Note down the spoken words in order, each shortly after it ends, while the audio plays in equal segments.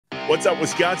What's up,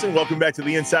 Wisconsin? Welcome back to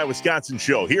the Inside Wisconsin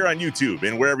Show here on YouTube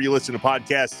and wherever you listen to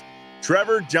podcasts.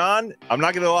 Trevor, John, I'm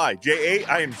not going to lie. J.A.,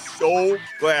 I am so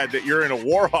glad that you're in a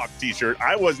Warhawk t-shirt.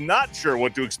 I was not sure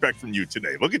what to expect from you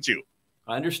today. Look at you.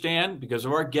 I understand because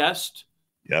of our guest.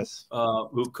 Yes.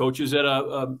 Who coaches at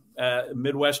a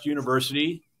Midwest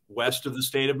university west of the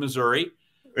state of Missouri.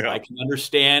 Yeah. I can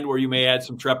understand where you may add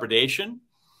some trepidation.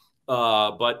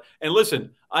 And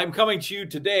listen, I'm coming to you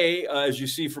today, as you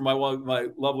see from my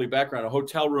lovely background, a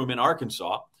hotel room in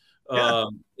Arkansas. Yeah.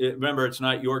 Remember, it's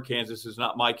not your Kansas. It's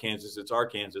not my Kansas. It's our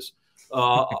Kansas.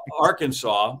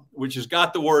 Arkansas, which has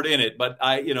got the word in it, but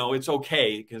it's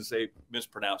okay because they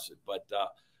mispronounce it. But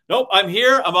nope, I'm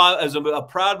here. I'm as a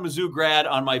proud Mizzou grad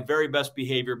on my very best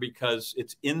behavior because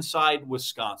it's inside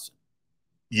Wisconsin.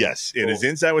 Yes, it is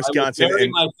inside Wisconsin. I will bury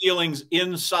my feelings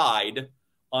inside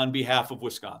on behalf of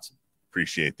Wisconsin.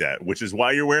 Appreciate that, which is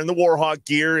why you're wearing the Warhawk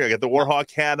gear. I got the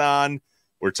Warhawk hat on.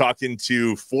 We're talking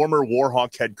to former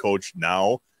Warhawk head coach,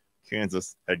 now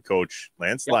Kansas head coach,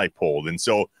 Lance Leipold. And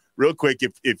so real quick,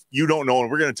 if you don't know, and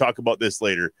we're going to talk about this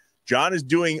later, John is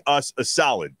doing us a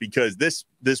solid because this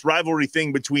rivalry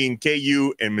thing between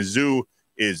KU and Mizzou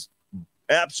is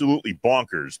absolutely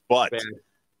bonkers. But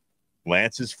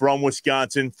Lance is from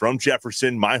Wisconsin, from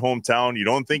Jefferson, my hometown. You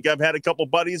don't think I've had a couple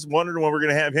buddies wondering when we're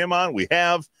going to have him on? We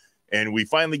have. And we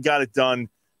finally got it done.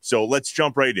 So let's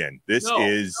jump right in. We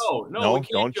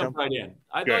can't jump right in.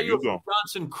 I thought you were from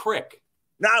Johnson Crick.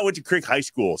 No, I went to Crick High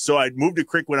School. So I moved to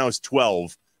Crick when I was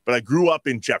 12, but I grew up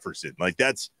in Jefferson.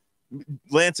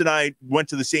 Lance and I went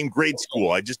to the same grade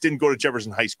school. I just didn't go to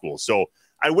Jefferson High School. So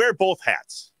I wear both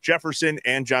hats, Jefferson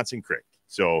and Johnson Crick.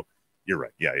 So you're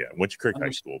right. Yeah. Went to Crick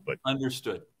High School, but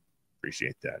understood.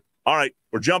 Appreciate that. All right,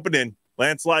 we're jumping in.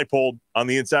 Lance Leipold on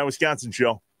the Inside Wisconsin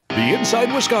Show. The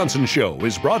Inside Wisconsin Show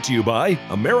is brought to you by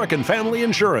American Family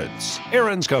Insurance,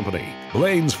 Aaron's Company,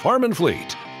 Blaine's Farm and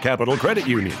Fleet, Capital Credit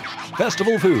Union,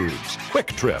 Festival Foods, Quick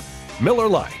Trip, Miller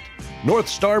Lite, North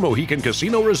Star Mohican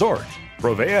Casino Resort,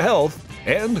 Provea Health,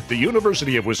 and the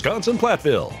University of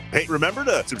Wisconsin-Platteville. Hey, remember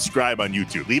to subscribe on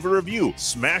YouTube, leave a review,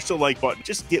 smash the like button,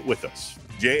 just get with us.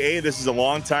 J.A., this is a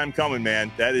long time coming,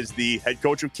 man. That is the head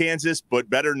coach of Kansas, but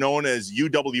better known as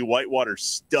UW-Whitewater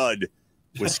stud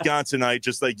Wisconsinite,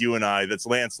 just like you and I. That's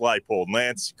Lance Leipold.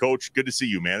 Lance, coach, good to see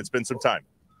you, man. It's been some time.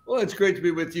 Well, it's great to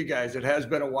be with you guys. It has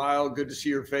been a while. Good to see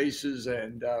your faces,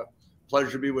 and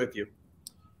pleasure to be with you.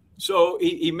 So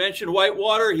he mentioned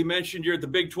Whitewater. He mentioned you're at the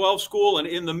Big 12 school, and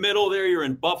in the middle there, you're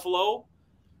in Buffalo.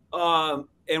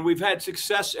 And we've had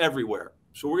success everywhere.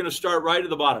 So we're going to start right at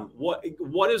the bottom.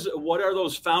 What are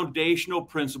those foundational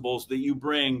principles that you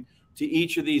bring to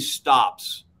each of these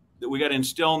stops that we got to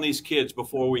instill in these kids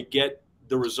before we get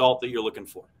the result that you're looking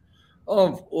for?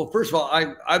 Oh, well, first of all,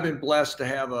 I've been blessed to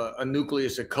have a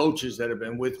nucleus of coaches that have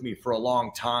been with me for a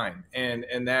long time.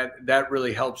 And that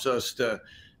really helps us to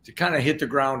kind of hit the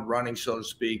ground running, so to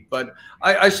speak. But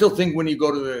I still think when you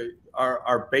go to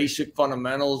our basic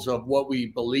fundamentals of what we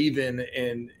believe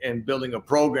in building a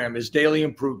program is daily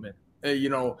improvement.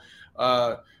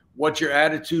 What's your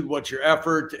attitude, what's your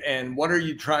effort, and what are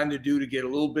you trying to do to get a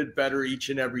little bit better each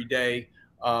and every day,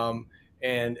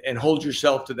 and hold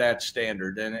yourself to that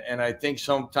standard. And I think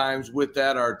sometimes with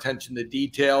that, our attention to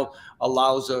detail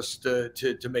allows us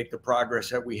to make the progress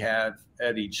that we have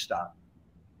at each stop.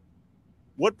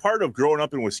 What part of growing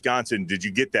up in Wisconsin did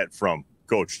you get that from,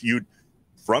 Coach? You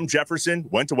from Jefferson,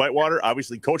 went to Whitewater,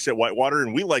 obviously coached at Whitewater,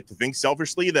 and we like to think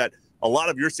selfishly that a lot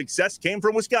of your success came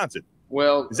from Wisconsin.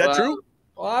 Well, is that true?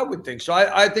 Well, I would think so.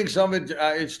 I think some of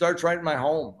it starts right in my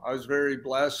home. I was very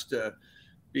blessed to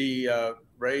be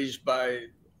raised by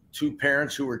two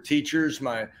parents who were teachers.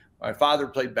 My father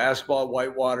played basketball at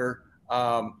Whitewater.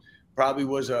 Probably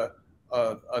was a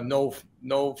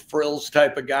no frills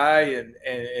type of guy,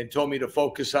 and told me to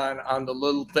focus on the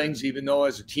little things, even though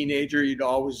as a teenager you'd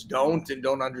always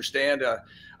don't understand.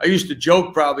 I used to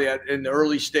joke probably in the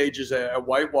early stages at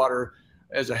Whitewater.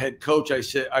 As a head coach, I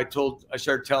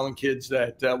started telling kids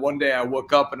that one day I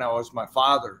woke up and I was my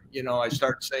father. I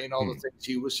started saying all the things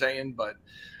he was saying. But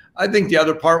I think the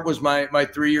other part was my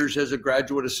 3 years as a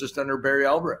graduate assistant under Barry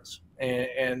Alvarez,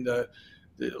 and a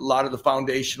lot of the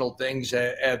foundational things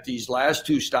at these last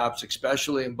two stops,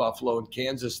 especially in Buffalo and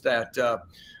Kansas, that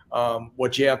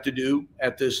what you have to do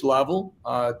at this level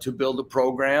to build a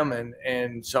program,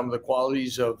 and some of the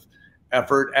qualities of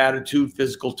effort, attitude,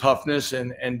 physical toughness,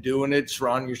 and doing it,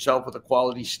 surrounding yourself with a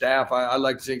quality staff. I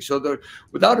like to think so.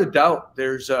 Without a doubt,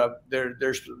 there's a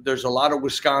lot of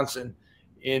Wisconsin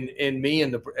in me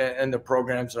and the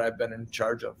programs that I've been in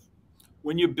charge of.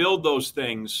 When you build those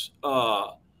things,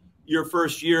 your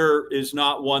first year is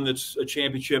not one that's a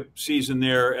championship season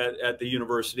there at the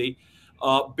university.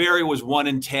 Barry was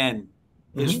 1-10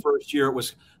 his first year. It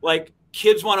was like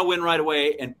kids want to win right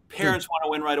away, and parents want to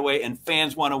win right away, and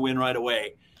fans want to win right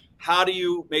away. How do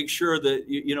you make sure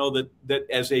that that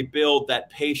as they build, that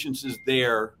patience is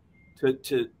there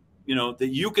to that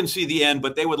you can see the end,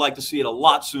 but they would like to see it a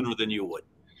lot sooner than you would?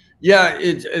 Yeah,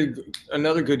 it's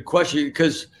another good question,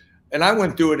 because, and I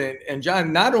went through it, and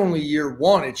John, not only year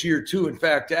one, it's year two. In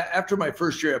fact, after my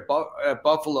first year at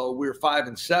Buffalo, we were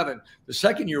 5-7. The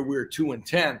second year, we were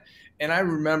 2-10. And I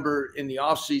remember in the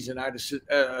offseason, I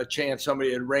had a chance,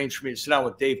 somebody had arranged for me to sit down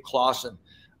with Dave Clawson,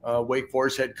 Wake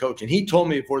Forest head coach. And he told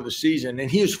me before the season, and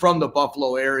he was from the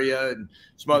Buffalo area and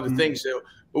some other things,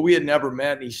 but we had never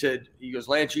met. And he goes,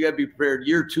 Lance, you got to be prepared.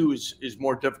 Year two is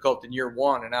more difficult than year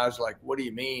one. And I was like, what do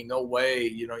you mean? No way.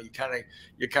 You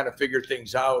kind of figure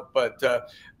things out. But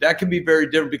that can be very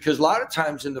different, because a lot of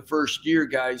times in the first year,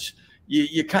 guys,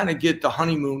 you kind of get the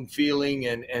honeymoon feeling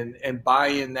and buy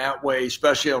in that way,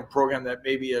 especially on a program that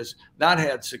maybe has not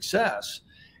had success.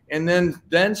 And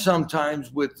then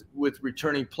sometimes with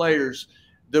returning players,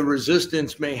 the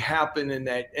resistance may happen in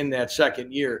that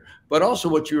second year. But also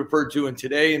what you referred to in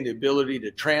today, and the ability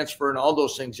to transfer and all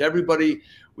those things. Everybody,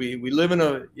 we live in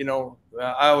a,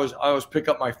 I always pick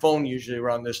up my phone usually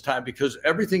around this time, because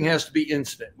everything has to be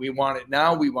instant. We want it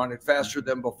now. We want it faster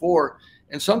than before.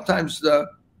 And sometimes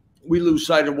we lose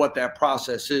sight of what that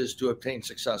process is to obtain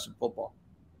success in football.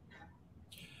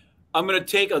 I'm going to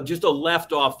take just a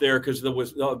left off there because there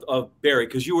was Barry,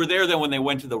 because you were there then when they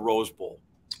went to the Rose Bowl,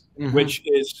 which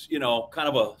is, kind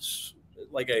of a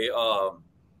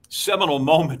seminal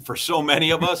moment for so many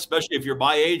of us, especially if you're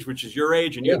my age, which is your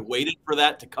age, and you had waited for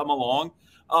that to come along.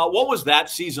 What was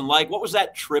that season like? What was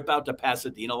that trip out to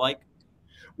Pasadena like?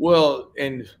 Well,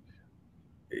 and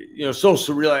so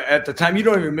surreal at the time. You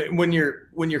don't even, when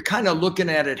you're kind of looking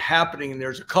at it happening, and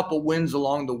there's a couple wins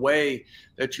along the way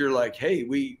that you're like, hey,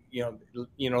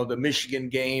 the Michigan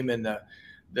game and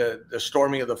the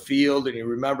storming of the field, and you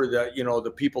remember that,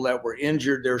 the people that were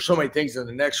injured. There were so many things. In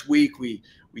the next week, we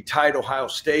tied Ohio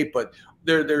State, but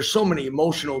there's so many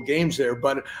emotional games there.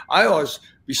 But I always,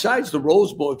 besides the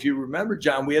Rose Bowl, if you remember,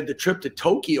 John, we had the trip to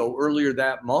Tokyo earlier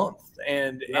that month,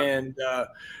 and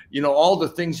all the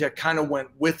things that kind of went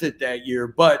with it that year.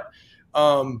 But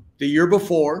the year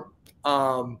before,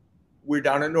 we were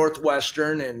down at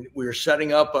Northwestern, and we were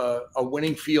setting up a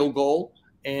winning field goal,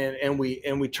 and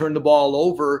we turned the ball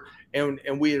over,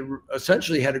 and we had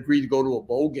essentially had agreed to go to a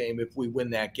bowl game if we win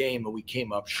that game, and we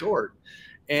came up short.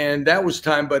 And that was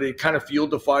time, but it kind of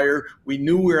fueled the fire. We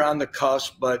knew we were on the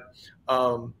cusp, but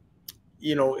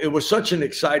it was such an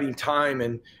exciting time.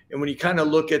 And when you kind of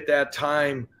look at that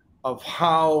time of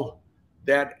how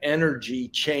that energy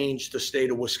changed the state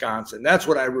of Wisconsin, that's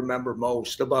what I remember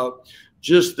most about,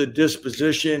 just the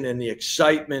disposition and the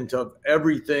excitement of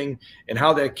everything, and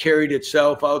how that carried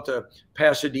itself out to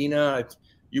Pasadena.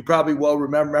 You probably well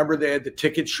remember they had the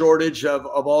ticket shortage of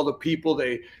all the people.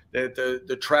 The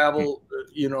travel,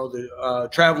 the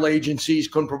travel agencies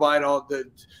couldn't provide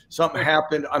something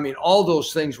happened. I mean, all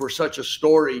those things were such a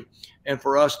story. And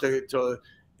for us to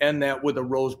end that with a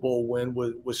Rose Bowl win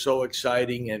was so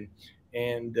exciting,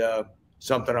 and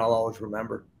something I'll always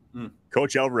remember.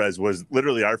 Coach Alvarez was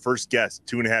literally our first guest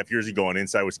 2.5 years ago on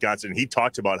Inside Wisconsin. He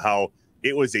talked about how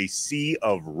it was a sea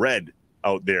of red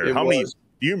out there.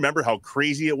 Do you remember how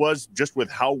crazy it was just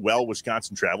with how well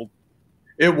Wisconsin traveled?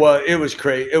 It was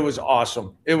crazy. It was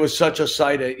awesome. It was such a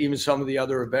sight at even some of the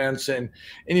other events. And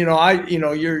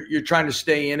you're trying to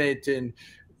stay in it, and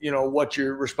what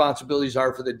your responsibilities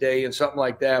are for the day and something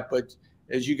like that. But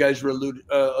as you guys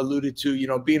alluded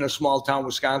to, being a small town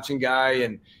Wisconsin guy,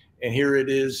 and here it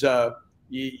is,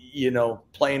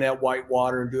 playing at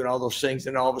Whitewater and doing all those things,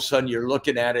 and all of a sudden you're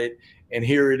looking at it, and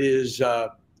here it is,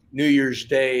 New Year's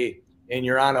Day, and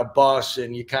you're on a bus,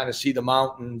 and you kind of see the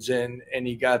mountains, and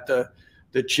you got the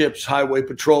Chips Highway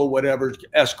Patrol, whatever,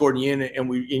 escorting you in,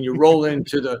 and you roll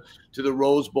into the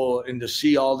Rose Bowl, and to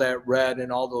see all that red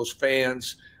and all those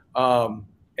fans,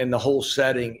 and the whole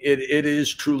setting, it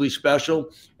is truly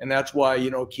special. And that's why,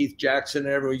 Keith Jackson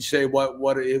and everybody say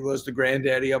what it was, the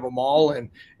granddaddy of them all. And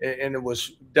it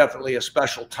was definitely a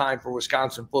special time for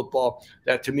Wisconsin football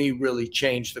that, to me, really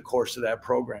changed the course of that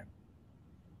program.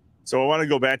 So I want to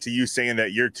go back to you saying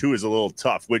that year two is a little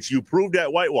tough, which you proved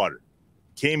at Whitewater.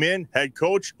 Came in, head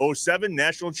coach, 07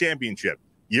 national championship.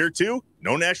 Year two,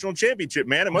 no national championship,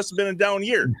 man. It must have been a down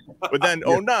year. But then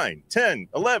 09, 10,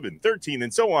 11, 13,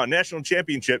 and so on, national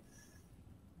championship.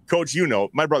 Coach,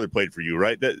 my brother played for you,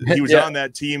 right? He was on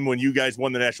that team when you guys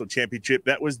won the national championship.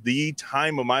 That was the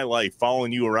time of my life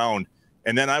following you around.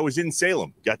 And then I was in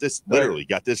Salem, got this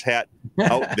hat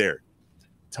out there.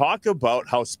 Talk about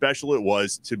how special it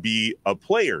was to be a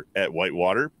player at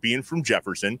Whitewater, being from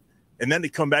Jefferson, and then to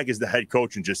come back as the head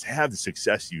coach and just have the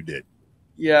success you did.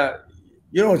 Yeah.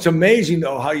 You know, it's amazing,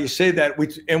 though, how you say that. We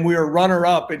were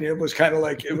runner-up, and it was kind of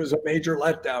like it was a major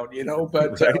letdown, you know.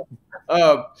 But,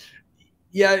 right.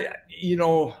 Yeah, you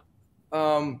know,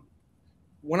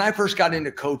 when I first got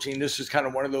into coaching, this is kind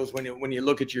of one of those when you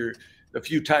look at the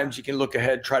few times you can look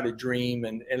ahead, try to dream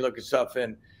and look at stuff.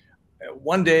 And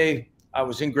one day I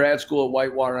was in grad school at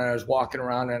Whitewater, and I was walking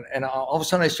around, and all of a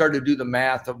sudden I started to do the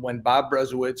math of when Bob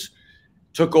Brezowitz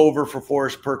took over for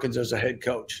Forrest Perkins as a head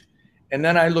coach. And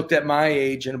then I looked at my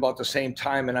age and about the same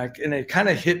time, and it kind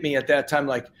of hit me at that time,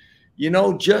 like, you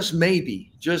know, just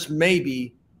maybe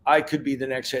I could be the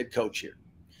next head coach here.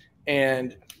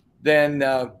 And then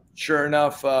sure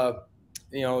enough,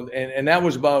 you know, and that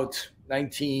was about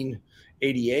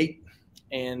 1988.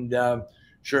 And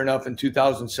sure enough, in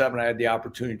 2007, I had the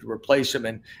opportunity to replace him,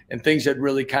 and things had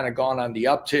really kind of gone on the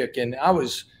uptick. And I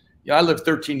lived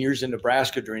 13 years in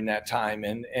Nebraska during that time.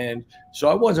 And so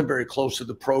I wasn't very close to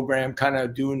the program, kind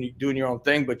of doing your own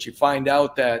thing. But you find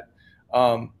out that,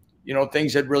 you know,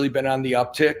 things had really been on the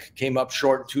uptick, came up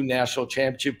short in 2 national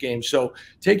championship games. So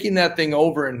taking that thing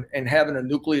over and having a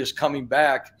nucleus coming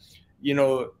back, you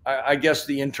know, I guess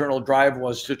the internal drive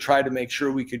was to try to make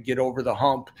sure we could get over the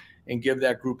hump and give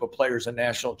that group of players a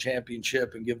national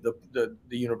championship and give the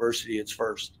university its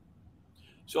first.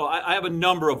 So I have a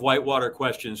number of Whitewater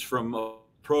questions from a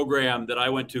program that I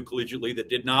went to collegiately that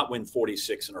did not win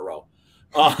 46 in a row,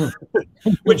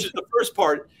 which is the first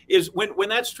part is when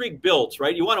that streak builds,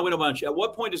 right? You want to win a bunch. At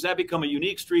what point does that become a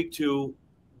unique streak to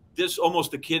this?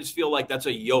 Almost the kids feel like that's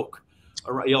a yoke.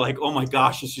 You're like, oh my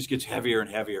gosh, this just gets heavier and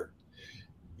heavier.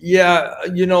 Yeah.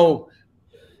 You know,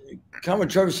 Common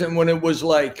Jefferson, when it was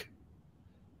like,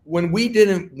 when we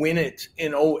didn't win it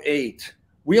in 2008,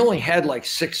 we only had like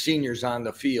 6 seniors on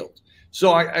the field.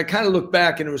 So I kind of look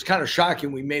back, and it was kind of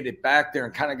shocking. We made it back there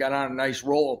and kind of got on a nice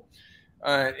roll.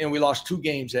 And we lost 2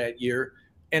 games that year.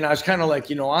 And I was kind of like,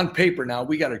 you know, on paper now,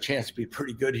 we got a chance to be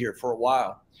pretty good here for a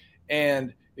while.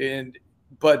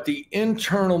 But the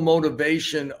internal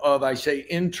motivation of, I say,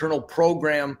 internal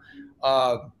program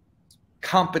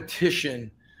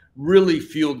competition really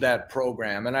fueled that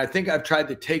program. And I think I've tried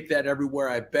to take that everywhere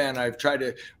I've been.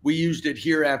 We used it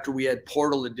here after we had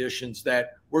portal editions,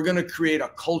 that we're going to create a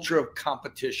culture of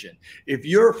competition. If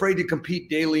you're afraid to compete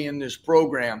daily in this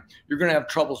program, you're going to have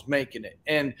troubles making it.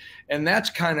 And that's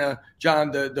kind of,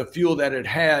 John, the fuel that it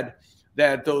had,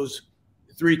 that those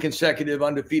 3 consecutive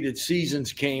undefeated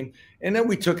seasons came. And then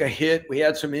we took a hit. We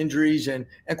had some injuries, and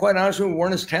quite honestly, we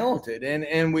weren't as talented.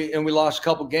 And we lost a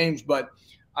couple games, but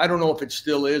I don't know if it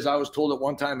still is. I was told at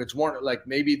one time it's one, like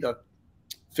maybe the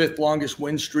 5th longest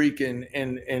win streak in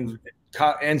NCAA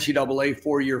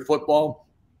 4-year football.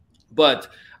 But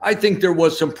I think there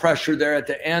was some pressure there at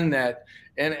the end that,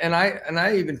 and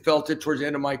I even felt it towards the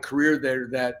end of my career there,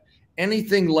 that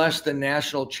anything less than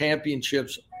national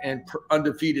championships and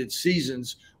undefeated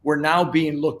seasons were now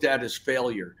being looked at as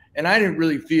failure. And I didn't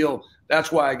really feel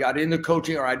that's why I got into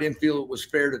coaching, or I didn't feel it was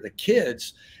fair to the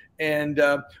kids.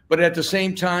 But at the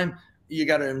same time, you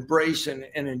got to embrace and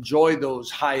enjoy those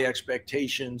high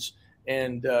expectations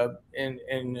and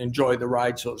enjoy the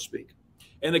ride, so to speak.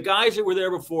 And the guys that were there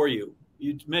before you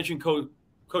mentioned Coach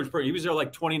Perkins. He was there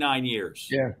like 29 years.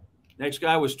 Yeah. Next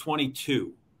guy was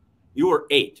 22. You were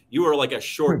 8. You were like a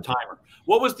short timer.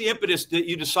 What was the impetus that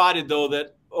you decided, though,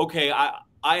 that, okay,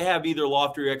 I have either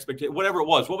loftier expectations, whatever it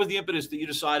was. What was the impetus that you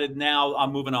decided, now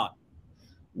I'm moving on?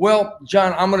 Well,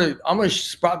 John, I'm gonna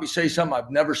probably say something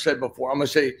I've never said before. I'm gonna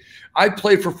say I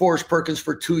played for Forrest Perkins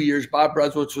for 2 years. Bob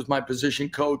Brezowitz was my position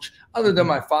coach. Other than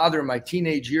my father in my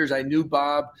teenage years, I knew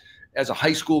Bob as a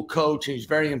high school coach, and he's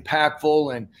very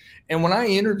impactful. And when I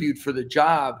interviewed for the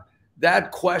job,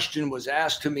 that question was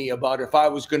asked to me about if I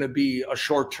was going to be a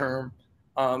short term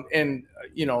and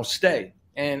you know, stay.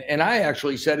 And I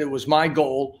actually said it was my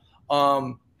goal,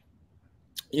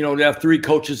 you know, to have 3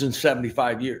 coaches in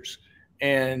 75 years.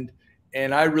 And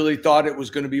I really thought it was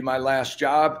going to be my last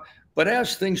job. But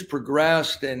as things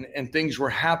progressed and things were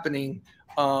happening,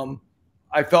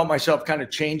 I felt myself kind of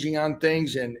changing on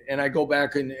things. And I go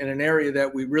back in an area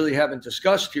that we really haven't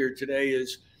discussed here today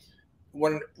is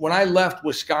when I left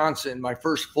Wisconsin, my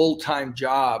first full-time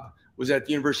job was at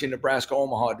the University of Nebraska,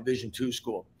 Omaha, Division II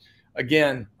school.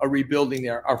 Again, a rebuilding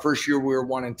there. Our first year, we were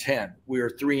 1-10. We were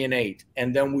 3-8.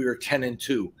 And then we were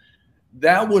 10-2.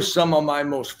 That was some of my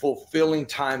most fulfilling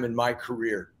time in my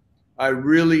career. I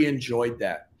really enjoyed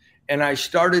that. And I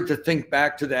started to think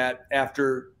back to that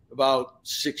after about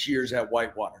 6 years at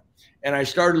Whitewater. And I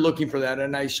started looking for that,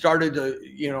 and I started to,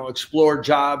 explore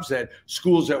jobs at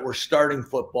schools that were starting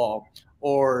football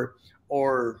or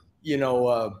were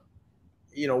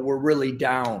really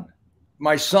down.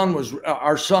 Our son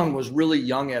was really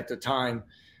young at the time,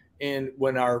 and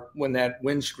when that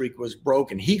win streak was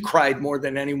broken, he cried more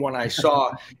than anyone I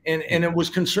saw, and it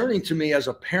was concerning to me as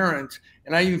a parent,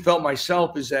 and I even felt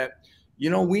myself, is that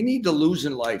we need to lose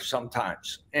in life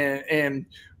sometimes, and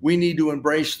we need to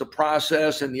embrace the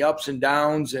process and the ups and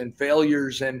downs and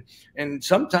failures, and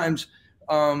sometimes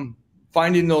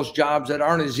finding those jobs that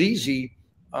aren't as easy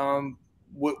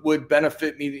would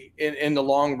benefit me in the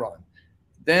long run.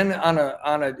 Then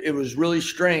it was really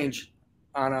strange.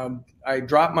 I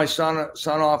dropped my son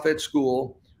off at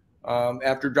school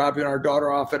after dropping our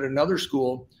daughter off at another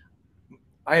school.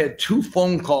 I had 2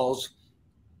 phone calls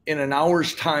in an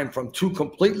hour's time from 2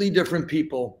 completely different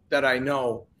people that I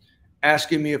know,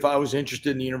 asking me if I was interested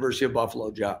in the University of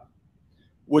Buffalo job,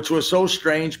 which was so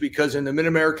strange because in the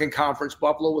Mid-American Conference,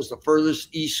 Buffalo was the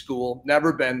furthest east school,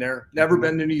 never been there, never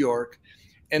been to New York,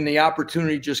 and the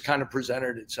opportunity just kind of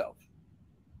presented itself.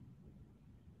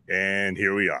 And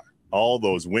here we are, all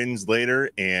those wins later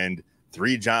and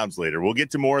 3 jobs later. We'll get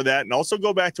to more of that and also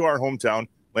go back to our hometown.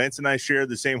 Lance and I share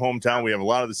the same hometown. We have a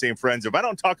lot of the same friends. If I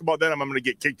don't talk about that, I'm going to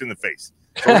get kicked in the face.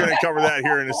 So we're going to cover that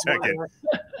here in a second.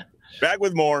 Back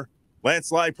with more.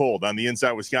 Lance Leipold on the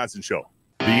Inside Wisconsin Show.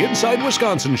 The Inside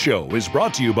Wisconsin Show is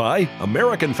brought to you by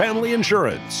American Family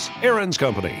Insurance, Aaron's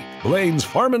Company, Blaine's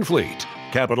Farm and Fleet,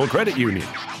 Capital Credit Union,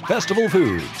 Festival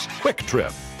Foods, Quick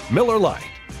Trip, Miller Lite,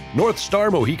 North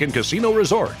Star Mohican Casino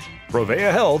Resort,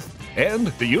 Provea Health, and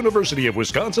the University of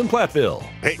Wisconsin-Platteville.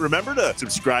 Hey, remember to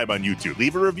subscribe on YouTube,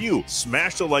 leave a review,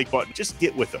 smash the like button, just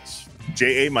get with us.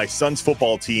 J.A., my son's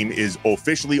football team is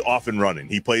officially off and running.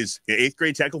 He plays 8th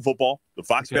grade tackle football, the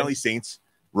Fox Valley Saints,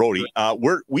 Rhodey.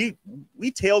 We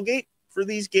tailgate for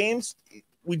these games.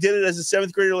 We did it as a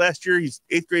 7th grader last year. He's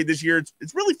 8th grade this year.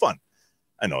 It's really fun.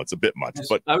 I know it's a bit much,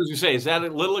 but I was going to say, is that a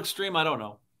little extreme? I don't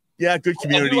know. Yeah, good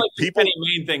community. Like people.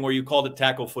 The main thing where you called it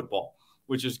tackle football,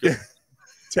 which is good.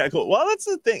 Tackle. Well, that's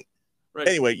the thing. Right.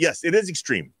 Anyway, yes, it is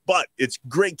extreme, but it's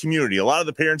great community. A lot of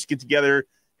the parents get together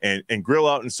and grill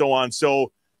out and so on.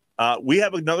 So we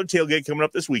have another tailgate coming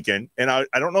up this weekend. And I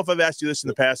don't know if I've asked you this in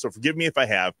the past, so forgive me if I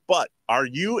have, but are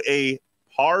you a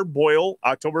parboil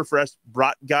Oktoberfest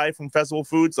brat guy from Festival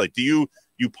Foods? Like, do you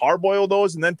parboil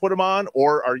those and then put them on?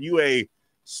 Or are you a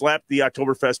slap the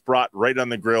Oktoberfest brat right on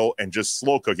the grill and just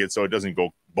slow cook it so it doesn't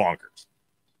go bonkers?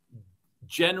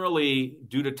 Generally,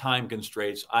 due to time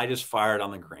constraints, I just fire it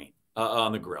on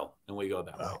the grill, and we go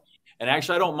that way. And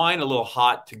actually, I don't mind a little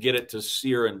hot to get it to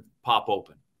sear and pop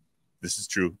open. This is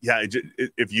true. Yeah,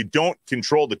 if you don't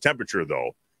control the temperature,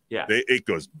 though, yeah, it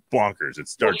goes bonkers. It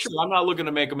starts. Well, sure. I'm not looking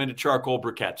to make them into charcoal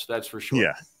briquettes, that's for sure.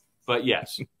 Yeah, but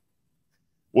yes,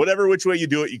 whatever which way you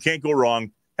do it, you can't go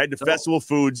wrong. Head to Festival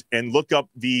Foods and look up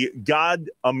the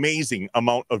amazing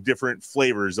amount of different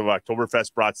flavors of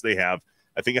Oktoberfest brats they have.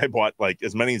 I think I bought like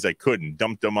as many as I could and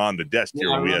dumped them on the desk here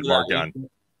when we had Mark on.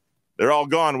 They're all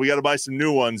gone. We got to buy some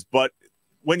new ones. But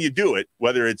when you do it,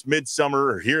 whether it's midsummer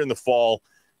or here in the fall,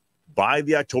 buy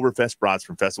the Oktoberfest brats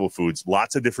from Festival Foods.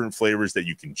 Lots of different flavors that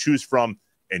you can choose from.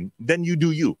 And then you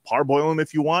do you. Parboil them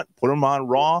if you want. Put them on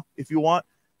raw if you want.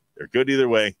 They're good either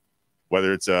way,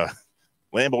 whether it's a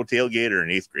Lambeau tailgate or an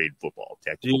 8th grade football.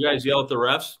 Do you guys yell at the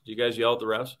refs?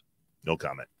 No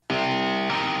comment.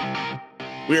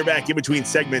 We are back in between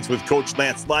segments with Coach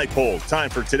Lance Leipold. Time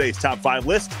for today's top 5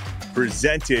 list,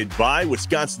 presented by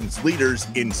Wisconsin's leaders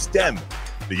in STEM,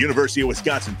 the University of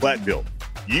Wisconsin-Platteville.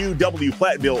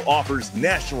 UW-Platteville offers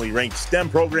nationally ranked STEM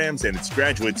programs, and its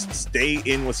graduates stay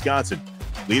in Wisconsin,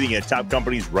 leading at top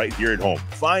companies right here at home.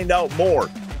 Find out more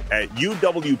at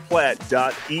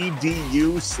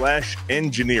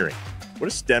uwplatt.edu/engineering. What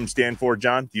does STEM stand for,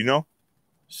 John? Do you know?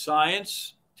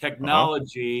 Science,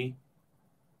 technology,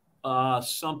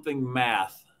 something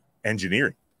math.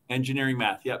 Engineering,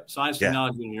 math. Yep. Science,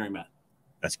 technology, engineering, math.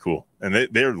 That's cool. And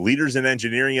they're leaders in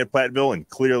engineering at Platteville, and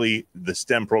clearly the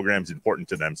STEM program is important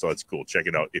to them. So that's cool. Check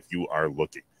it out if you are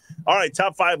looking. All right,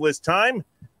 top 5 list time.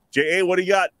 J.A., what do you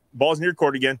got? Ball's in your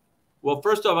court again. Well,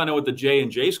 first off, I know what the J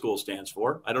and J school stands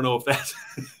for. I don't know if that's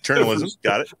journalism.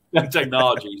 Got it.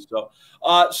 Technology.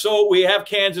 So we have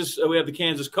Kansas. We have the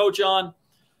Kansas coach on.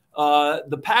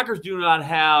 The Packers do not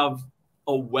have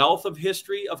a wealth of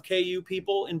history of KU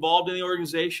people involved in the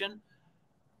organization,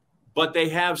 but they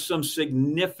have some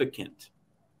significant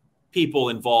people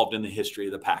involved in the history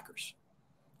of the Packers.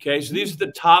 Okay, so these are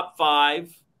the top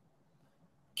 5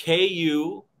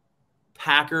 KU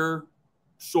Packer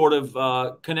sort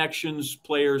of connections,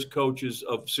 players, coaches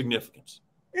of significance.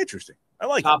 Interesting. I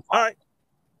like Top it. All right.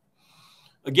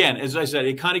 Again, as I said,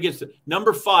 it kind of gets to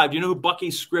number 5. Do you know who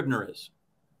Bucky Scribner is?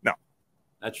 No.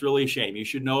 That's really a shame. You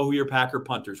should know who your Packer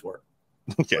punters were.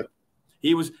 Okay.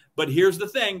 But here's the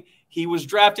thing. He was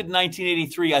drafted in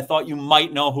 1983. I thought you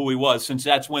might know who he was, since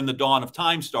that's when the dawn of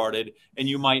time started, and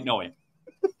you might know him.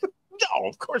 No,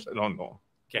 of course I don't know.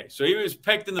 Okay, so he was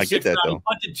picked in the 6th round. He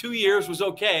punted 2 years, was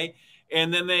okay,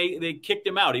 and then they kicked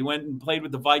him out. He went and played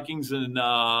with the Vikings, and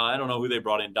I don't know who they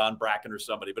brought in, Don Bracken or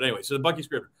somebody. But anyway, so the Bucky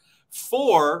Scribner.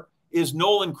 4 is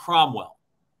Nolan Cromwell.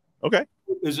 Okay.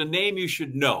 Is a name you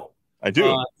should know. I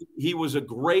do. He was a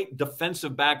great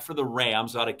defensive back for the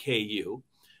Rams out of KU.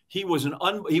 He was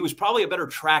probably a better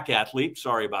track athlete,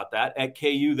 sorry about that, at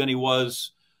KU than he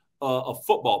was a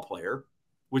football player,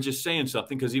 which is saying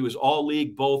something, because he was all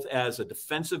league both as a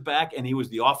defensive back, and he was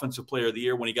the offensive player of the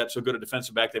year. When he got so good at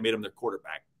defensive back, they made him their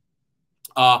quarterback.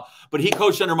 But he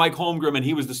coached under Mike Holmgren, and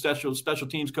he was the special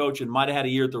teams coach, and might have had a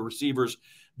year at the receivers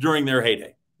during their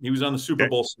heyday. He was on the Super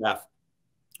Bowl staff,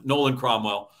 Nolan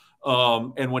Cromwell.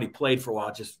 And when he played for a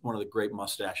while, just one of the great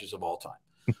mustaches of all time.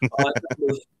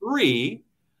 Number 3,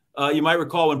 you might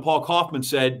recall when Paul Kaufman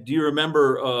said, do you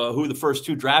remember who the first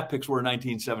 2 draft picks were in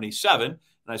 1977? And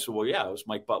I said, well, yeah, it was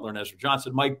Mike Butler and Ezra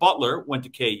Johnson. Mike Butler went to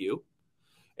KU.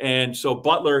 And so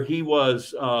Butler, he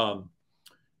was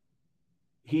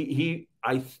he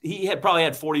had probably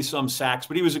had 40-some sacks,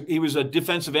 but he was a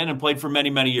defensive end and played for many,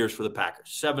 many years for the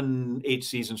Packers, 7, 8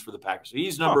 seasons for the Packers. So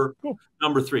he's number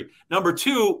 3. Number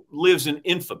 2 lives in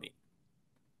infamy,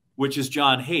 which is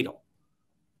John Hadle,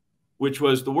 which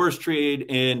was the worst trade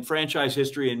in franchise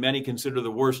history, and many consider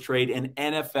the worst trade in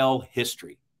NFL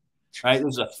history. Right? He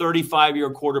was a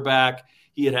 35-year quarterback.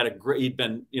 He'd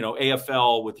been,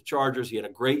 AFL with the Chargers. He had a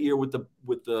great year with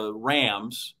the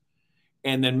Rams.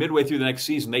 And then midway through the next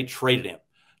season, they traded him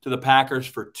to the Packers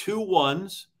for 2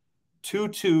 1s, 2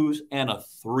 2s, and a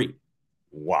 3.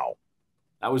 Wow.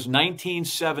 That was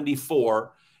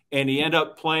 1974. And he ended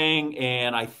up playing,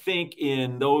 and I think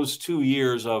in those 2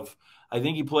 years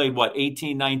he played,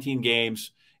 18, 19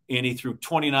 games, and he threw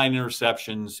 29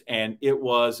 interceptions, and it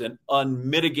was an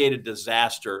unmitigated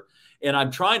disaster. And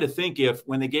I'm trying to think if,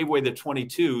 when they gave away the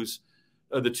 22s,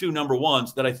 the 2 number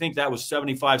 1s, that I think that was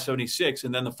 75, 76.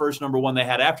 And then the first number 1 they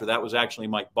had after that was actually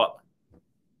Mike Butler.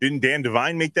 Didn't Dan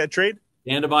Devine make that trade?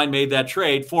 Dan Devine made that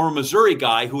trade. Former Missouri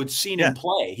guy who had seen him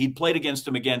play. He'd played against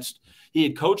him he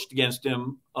had coached against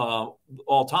him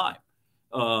all time.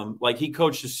 He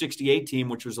coached the 68 team,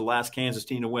 which was the last Kansas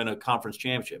team to win a conference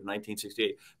championship in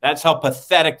 1968. That's how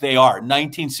pathetic they are.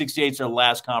 1968 is their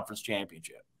last conference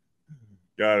championship.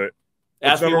 Got it.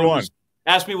 That's number 1.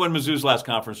 Ask me when Mizzou's last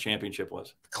conference championship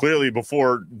was. Clearly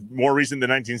more recent than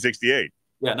 1968.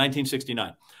 Yeah,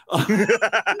 1969.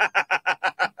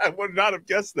 I would not have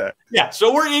guessed that. Yeah,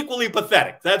 so we're equally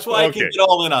pathetic. That's why I can get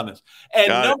all in on this. And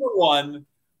number 1,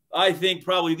 I think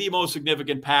probably the most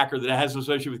significant Packer that has an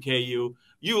association with KU.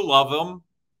 You love him.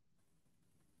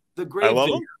 The great I love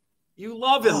him? You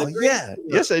love him.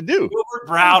 Yes, I do. Gilbert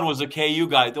Brown was a KU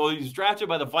guy. Though he was drafted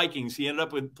by the Vikings, he ended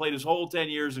up played his whole 10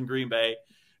 years in Green Bay.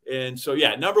 And so,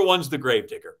 number 1's the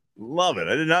Gravedigger. Love it.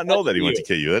 I did not know that he went to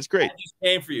KU. That's great. That just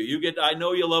came for you. I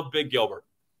know you love Big Gilbert.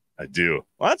 I do.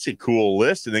 Well, that's a cool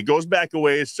list. And it goes back a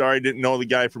ways. Sorry, I didn't know the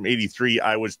guy from 83.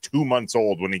 I was 2 months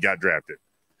old when he got drafted.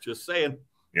 Just saying.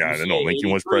 Yeah, I don't know.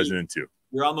 Lincoln was president too.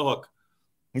 You're on the hook.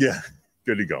 Yeah,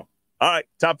 good to go. All right,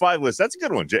 top 5 list. That's a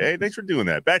good one, Jay. Thanks for doing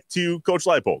that. Back to Coach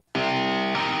Leipold.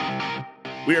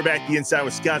 We are back the Inside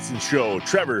Wisconsin show.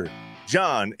 Trevor,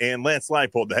 John, and Lance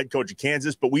Leipold, the head coach of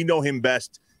Kansas, but we know him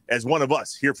best as one of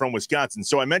us here from Wisconsin.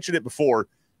 So I mentioned it before.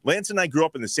 Lance and I grew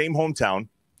up in the same hometown,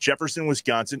 Jefferson,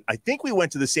 Wisconsin. I think we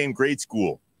went to the same grade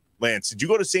school. Lance, did you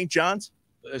go to St. John's?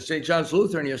 St. John's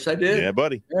Lutheran, yes, I did. Yeah,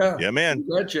 buddy. Yeah, man.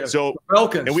 Gotcha. So the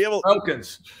Falcons. And we have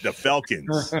Falcons. The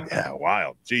Falcons. Yeah,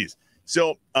 wild. Jeez.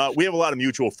 So we have a lot of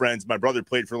mutual friends. My brother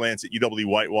played for Lance at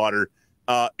UW-Whitewater.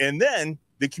 And then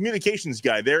the communications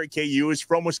guy there at KU is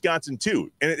from Wisconsin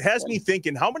too. And it has me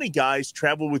thinking, how many guys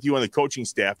travel with you on the coaching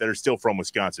staff that are still from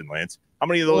Wisconsin, Lance? How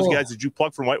many of those guys did you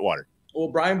pluck from Whitewater? Well,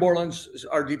 Brian Borland's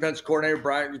our defense coordinator.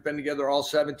 Brian, we've been together all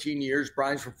 17 years.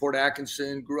 Brian's from Fort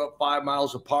Atkinson, grew up 5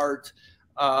 miles apart.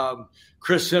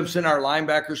 Chris Simpson, our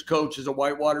linebackers coach, is a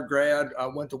Whitewater grad.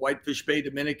 Went to Whitefish Bay,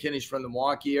 Dominican. He's from the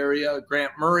Milwaukee area.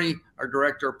 Grant Murray, our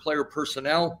director of player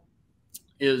personnel,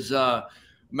 is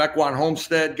Mequon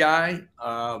Homestead guy.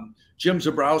 Jim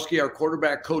Zabrowski, our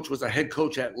quarterback coach, was a head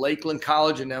coach at Lakeland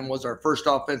College and then was our first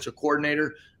offensive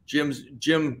coordinator.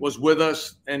 Jim was with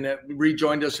us and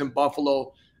rejoined us in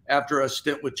Buffalo after a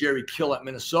stint with Jerry Kill at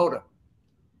Minnesota.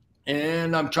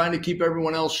 And I'm trying to keep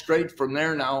everyone else straight from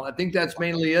there now. I think that's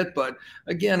mainly it. But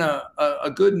again,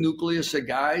 a good nucleus of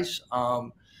guys.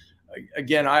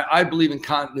 Again, I believe in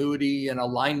continuity and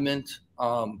alignment.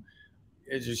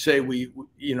 As you say,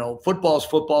 football is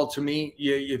football to me.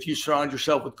 If you surround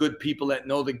yourself with good people that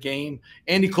know the game.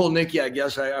 Andy Kolnicki, I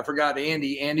guess I forgot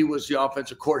Andy. Andy was the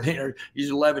offensive coordinator. He's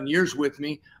 11 years with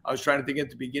me. I was trying to think at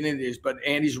the beginning of these, but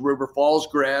Andy's a River Falls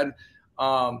grad.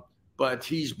 But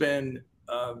he's been,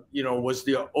 was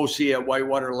the OC at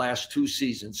Whitewater last 2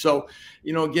 seasons. So,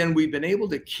 again, we've been able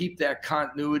to keep that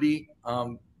continuity.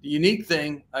 The unique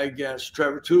thing, I guess,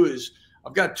 Trevor, too, is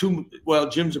I've got 2. Well,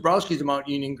 Jim Zabrowski's a Mount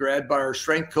Union grad, but our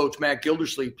strength coach, Matt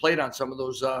Gildersleeve, played on some of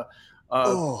those.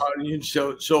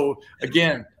 So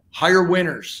again, higher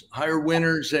winners,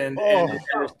 and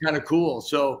it's kind of cool.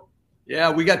 So,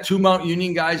 yeah, we got 2 Mount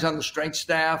Union guys on the strength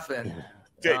staff, and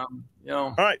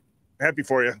all right, happy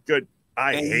for you. Good.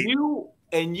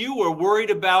 And you were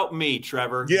worried about me,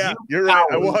 Trevor. Yeah, you're right.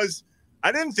 I was.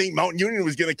 I didn't think Mount Union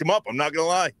was going to come up. I'm not going to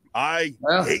lie. I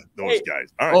hate those guys.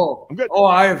 All right, I'm good.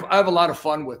 I have a lot of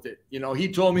fun with it. He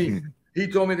told me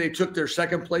they took their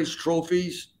second place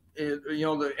trophies.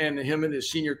 And him and his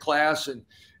senior class, and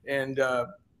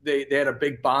they had a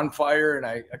big bonfire. And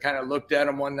I kind of looked at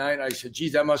him one night. And I said,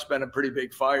 "Geez, that must have been a pretty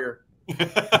big fire."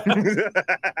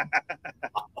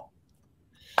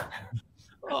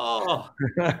 Oh.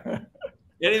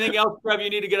 Anything else, Trev, you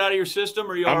need to get out of your system,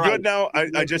 or are you all right? I'm good now.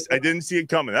 I didn't see it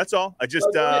coming. That's all.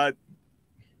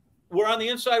 We're on the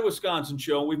Inside Wisconsin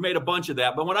show, and we've made a bunch of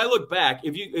that. But when I look back,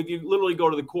 if you literally go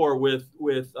to the core with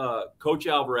Coach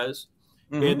Alvarez,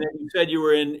 and then you said you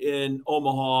were in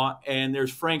Omaha, and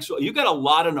there's Frank. So you got a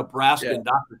lot of Nebraska and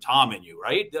Dr. Tom in you,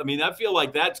 right? I mean, I feel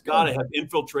like that's got to have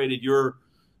infiltrated your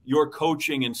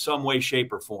coaching in some way,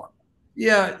 shape, or form.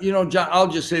 Yeah, John, I'll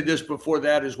just say this before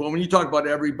that as well. When you talk about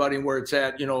everybody and where it's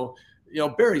at,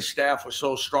 Barry's staff was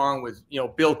so strong with,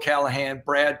 Bill Callahan,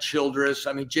 Brad Childress.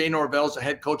 I mean, Jay Norvell's the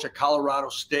head coach at Colorado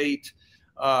State,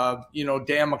 Dan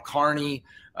McCarney.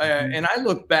 And I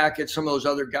look back at some of those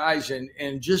other guys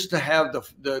and just to have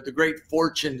the great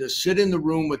fortune to sit in the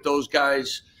room with those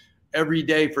guys every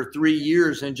day for 3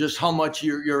 years, and just how much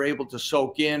you're able to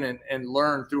soak in and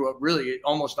learn through a really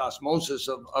almost osmosis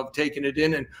of taking it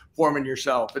in and forming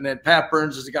yourself. And then Pat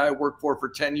Burns is a guy I worked for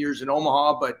 10 years in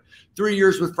Omaha, but 3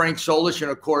 years with Frank Solich, and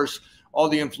of course all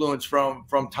the influence from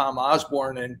Tom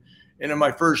Osborne. And in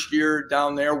my first year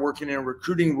down there working in a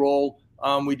recruiting role,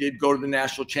 we did go to the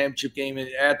national championship game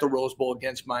at the Rose Bowl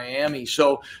against Miami.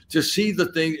 So to see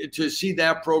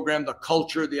that program, the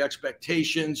culture, the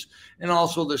expectations, and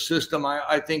also the system,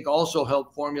 I think also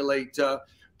helped formulate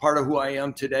part of who I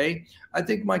am today. I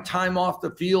think my time off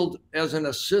the field as an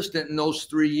assistant in those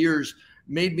 3 years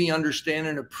made me understand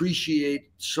and appreciate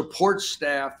support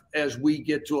staff as we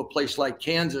get to a place like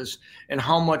Kansas, and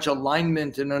how much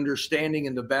alignment and understanding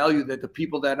and the value that the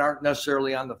people that aren't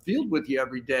necessarily on the field with you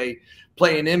every day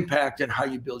play an impact in how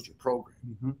you build your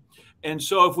program. And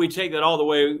so if we take that all the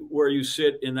way where you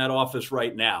sit in that office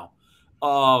right now,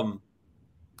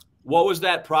 what was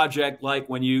that project like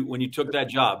when you took that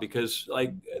job? Because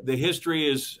like the history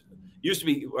used to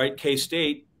be, right,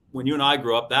 K-State, when you and I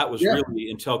grew up, that was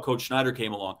really until Coach Schneider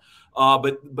came along.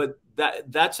 But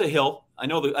that's a hill. I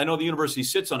know the university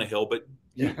sits on a hill, but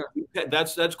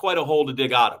that's quite a hole to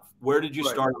dig out of. Where did you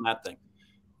start on that thing?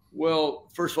 Well,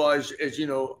 first of all, as you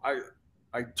know,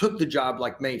 I took the job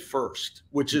like May 1st,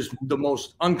 which is the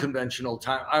most unconventional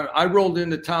time. I rolled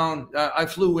into town. I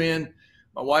flew in.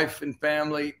 My wife and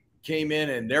family came in,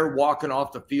 and they're walking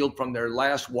off the field from their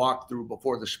last walkthrough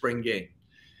before the spring game.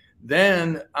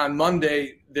 Then on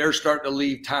Monday, they're starting to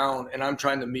leave town, and I'm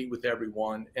trying to meet with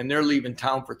everyone, and they're leaving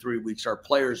town for 3 weeks, our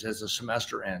players, as the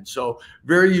semester ends. So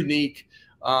very unique.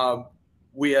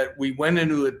 We went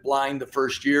into it blind the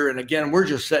first year. And again, we're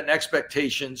just setting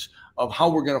expectations of how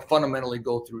we're going to fundamentally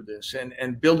go through this,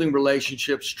 and building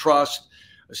relationships, trust,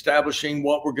 establishing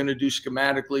what we're going to do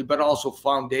schematically, but also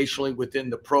foundationally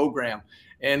within the program.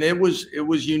 And it was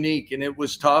unique, and it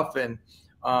was tough. And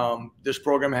this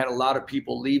program had a lot of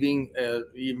people leaving,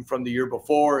 even from the year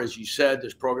before. As you said,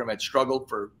 this program had struggled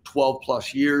for 12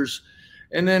 plus years.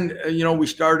 And then, we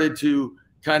started to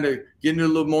kind of get into a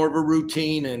little more of a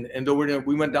routine. And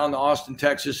we went down to Austin,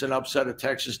 Texas, and upset a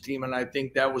Texas team. And I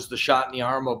think that was the shot in the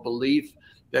arm of belief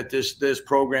that this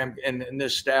program and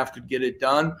this staff could get it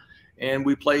done. And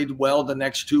we played well the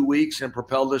next 2 weeks and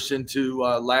propelled us into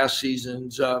last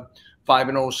season's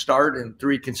 5-0 start and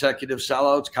 3 consecutive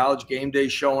sellouts, College game day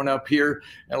showing up here,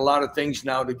 and a lot of things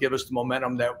now to give us the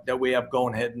momentum that we have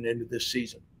going heading into this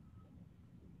season.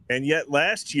 And yet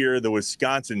last year, the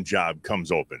Wisconsin job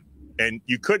comes open. And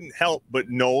you couldn't help but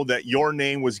know that your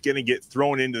name was going to get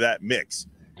thrown into that mix.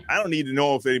 I don't need to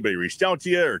know if anybody reached out to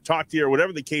you or talked to you or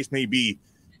whatever the case may be,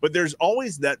 but there's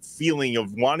always that feeling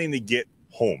of wanting to get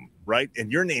home, right?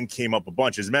 And your name came up a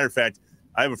bunch. As a matter of fact,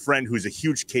 I have a friend who's a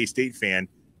huge K-State fan,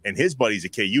 and his buddy's a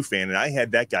KU fan, and I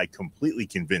had that guy completely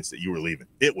convinced that you were leaving.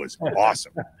 It was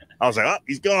awesome. I was like, oh,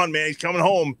 he's gone, man. He's coming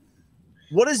home.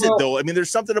 What is it, though? I mean,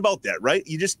 there's something about that, right?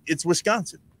 It's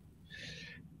Wisconsin.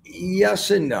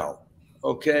 Yes and no.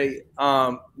 Okay.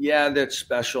 Yeah, that's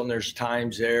special, and there's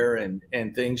times there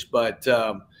and things, but,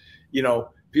 you know,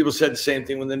 people said the same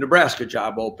thing when the Nebraska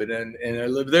job opened, and I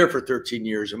lived there for 13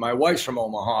 years, and my wife's from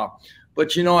Omaha.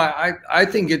 But, you know, I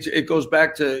think it goes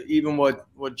back to even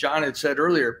what John had said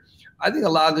earlier. I think a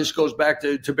lot of this goes back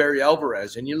to Barry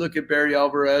Alvarez. And you look at Barry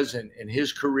Alvarez and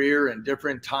his career and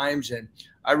different times. And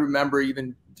I remember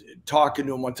even talking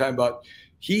to him one time about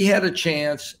he had a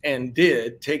chance and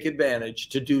did take advantage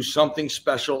to do something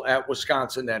special at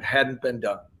Wisconsin that hadn't been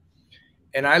done.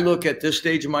 And I look at this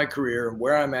stage of my career and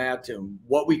where I'm at and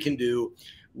what we can do.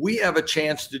 We have a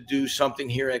chance to do something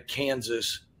here at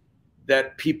Kansas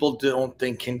that people don't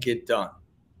think can get done.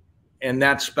 And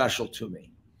that's special to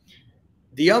me.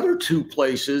 The other two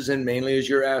places, and mainly as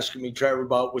you're asking me, Trevor,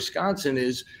 about Wisconsin,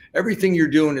 is everything you're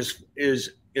doing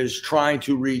is trying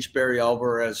to reach Barry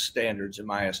Alvarez standards, in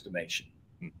my estimation,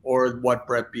 or what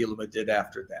Brett Bielema did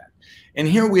after that. And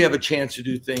here we have a chance to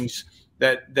do things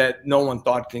that no one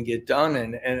thought can get done.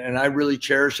 And I really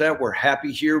cherish that. We're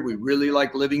happy here. We really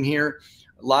like living here.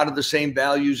 A lot of the same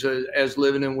values as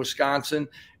living in Wisconsin,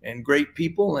 and great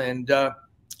people. And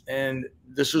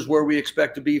this is where we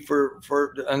expect to be for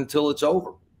until it's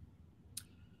over.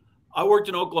 I worked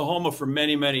in Oklahoma for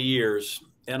many, many years,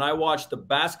 and I watched the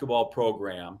basketball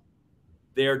program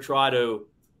there try to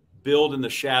build in the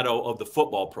shadow of the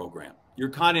football program. You're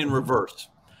kind of in reverse.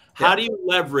 Yeah. How do you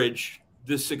leverage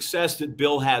the success that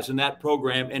Bill has in that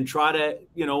program and try to,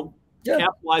 you know,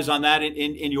 capitalize on that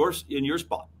in your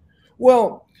spot?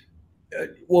 Well,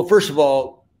 first of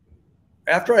all,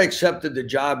 after I accepted the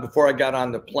job, before I got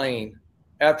on the plane,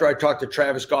 after I talked to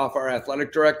Travis Goff, our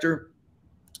athletic director,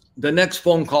 the next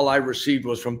phone call I received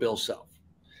was from Bill Self.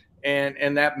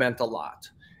 And that meant a lot.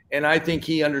 And I think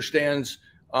he understands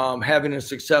having a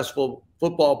successful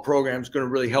football program is going to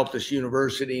really help this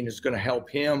university, and it's going to help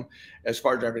him as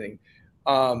far as everything.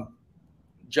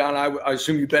 John, I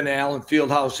assume you've been to Allen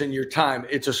Fieldhouse in your time.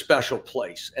 It's a special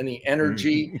place, and the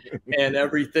energy and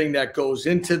everything that goes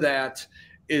into that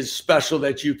is special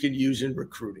that you can use in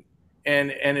recruiting.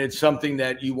 And it's something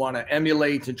that you want to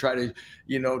emulate and try to,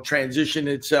 you know, transition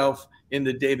itself in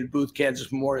the David Booth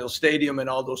Kansas Memorial Stadium and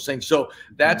all those things. So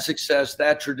that success,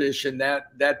 that tradition,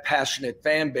 that passionate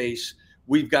fan base,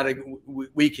 we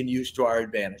can use to our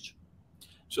advantage.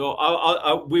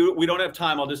 So we don't have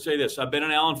time. I'll just say this. I've been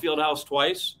in Allen Fieldhouse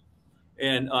twice,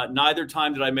 and neither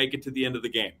time did I make it to the end of the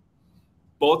game.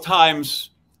 Both times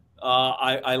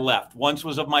I left. Once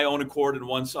was of my own accord, and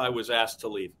once I was asked to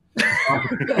leave.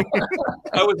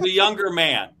 I was a younger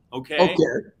man, okay?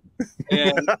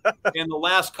 And the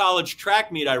last college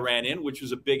track meet I ran in, which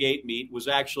was a Big 8 meet, was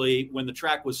actually when the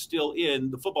track was still in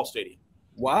the football stadium.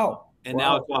 Wow. And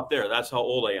now it's off there. That's how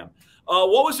old I am.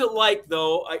 What was it like,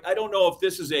 though? I don't know if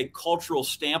this is a cultural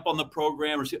stamp on the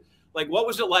program or like, what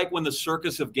was it like when the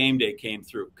circus of game day came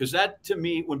through? Because that, to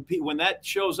me, when that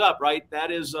shows up, right,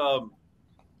 that is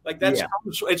like that's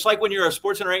it's like when you're a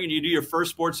Sports Center and you do your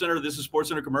first Sports Center, this is Sports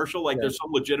Center commercial, like there's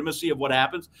some legitimacy of what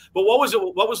happens. But what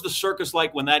was the circus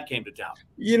like when that came to town?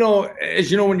 You know, as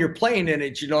you know, when you're playing in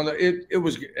it, you know, it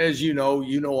was, as you know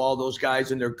all those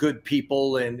guys, and they're good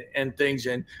people and things.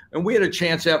 And we had a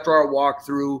chance after our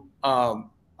walkthrough,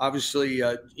 obviously,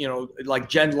 you know, like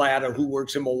Jen Latta, who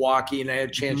works in Milwaukee, and I had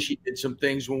a chance, she did some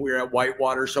things when we were at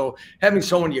Whitewater. So having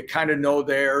someone you kind of know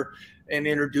there and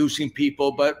introducing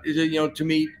people, but, you know, to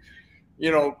meet,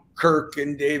 you know, Kirk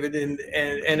and David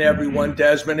and everyone,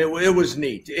 Desmond, it was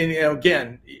neat. And, you know,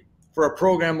 again, for a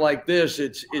program like this,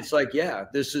 it's like, yeah,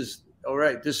 this is all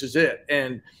right. This is it.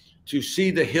 And to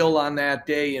see the hill on that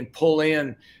day and pull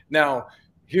in now,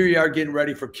 here you are getting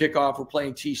ready for kickoff. We're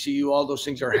playing TCU. All those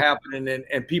things are happening,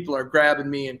 and people are grabbing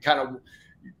me and kind of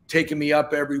taking me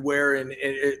up everywhere. And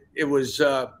it was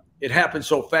it happened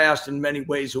so fast. In many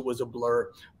ways, it was a blur.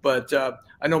 But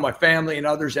I know my family and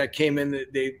others that came in,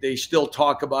 they still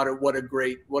talk about it. What a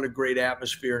great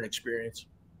atmosphere and experience.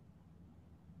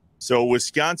 So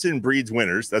Wisconsin breeds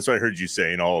winners. That's what I heard you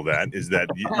say, and all of that is that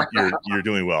you're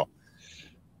doing well.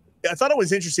 I thought it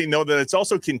was interesting, though, that it's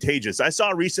also contagious. I saw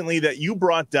recently that you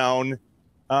brought down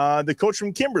the coach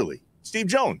from Kimberly, Steve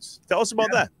Jones. Tell us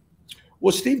about that.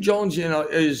 Well, Steve Jones,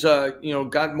 is,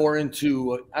 got more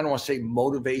into, I don't want to say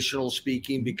motivational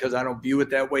speaking because I don't view it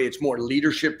that way. It's more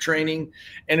leadership training.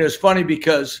 And it was funny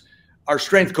because our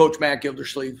strength coach, Matt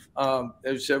Gildersleeve,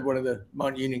 as said, one of the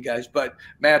Mount Union guys, but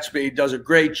Matt Spade does a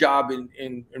great job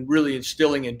in really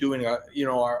instilling and doing,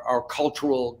 our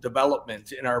cultural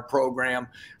development in our program,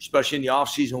 especially in the off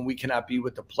season when we cannot be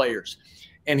with the players.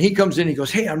 And he comes in, he goes,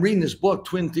 "Hey, I'm reading this book,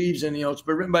 Twin Thieves, and it's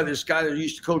been written by this guy that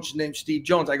used to coach named Steve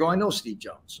Jones." I go, "I know Steve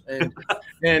Jones."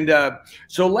 And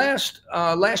so last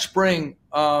spring,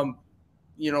 4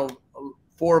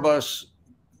 of us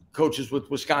coaches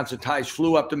with Wisconsin ties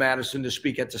flew up to Madison to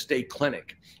speak at the state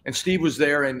clinic, and Steve was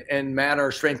there, and Matt,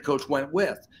 our strength coach, went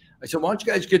with. I said, "Why don't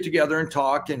you guys get together and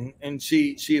talk and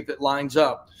see if it lines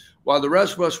up?" While the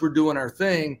rest of us were doing our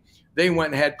thing, they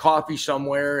went and had coffee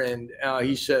somewhere, and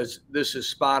he says, "This is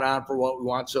spot on for what we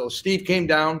want." So Steve came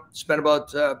down, spent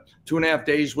about 2.5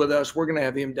 days with us. We're going to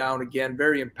have him down again.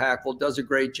 Very impactful, does a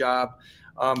great job.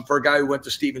 For a guy who went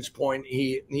to Stevens Point,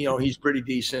 he's pretty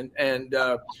decent, and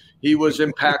he was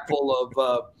impactful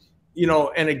of,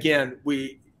 and again,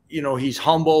 he's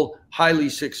humble, highly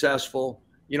successful.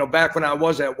 Back when I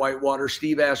was at Whitewater,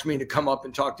 Steve asked me to come up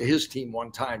and talk to his team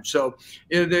one time. So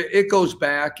it goes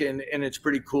back, and it's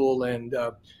pretty cool. And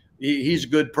he's a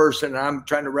good person. And I'm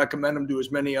trying to recommend him to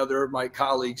as many other of my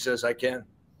colleagues as I can.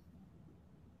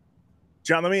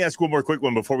 John, let me ask one more quick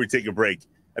one before we take a break.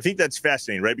 I think that's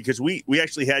fascinating, right? Because we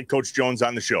actually had Coach Jones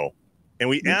on the show, and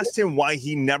we asked him why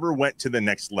he never went to the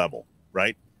next level,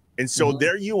 right? And so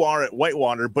there you are at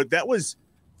Whitewater, but that was,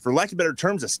 for lack of better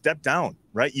terms, a step down,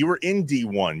 right? You were in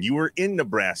D1, you were in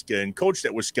Nebraska and coached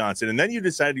at Wisconsin, and then you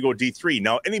decided to go D3.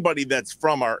 Now, anybody that's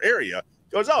from our area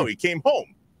goes, "Oh, he came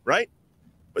home," right?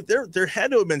 But there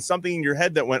had to have been something in your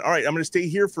head that went, "All right, I'm going to stay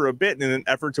here for a bit in an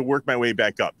effort to work my way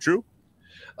back up." True?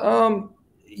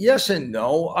 Yes and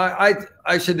no.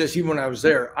 I said this even when I was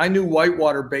there. I knew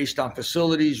Whitewater based on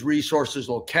facilities, resources,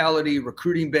 locality,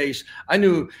 recruiting base. I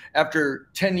knew after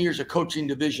 10 years of coaching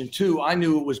Division II, I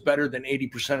knew it was better than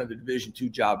 80% of the Division II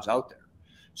jobs out there.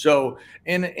 So,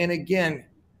 and again,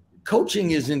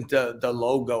 coaching isn't the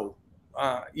logo.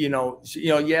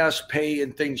 Yes, pay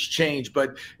and things change,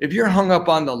 but if you're hung up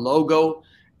on the logo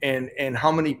and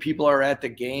how many people are at the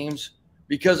games,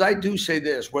 because I do say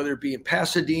this, whether it be in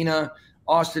Pasadena,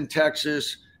 Austin,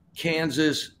 Texas,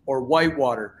 Kansas, or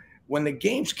Whitewater, when the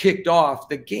game's kicked off,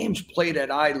 the game's played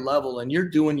at eye level and you're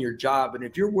doing your job. And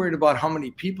if you're worried about how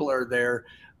many people are there,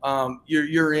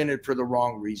 you're in it for the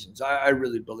wrong reasons. I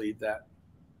really believe that.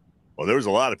 Well, there was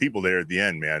a lot of people there at the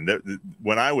end, man.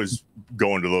 When I was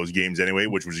going to those games anyway,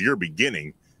 which was your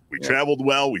beginning, we traveled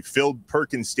well. We filled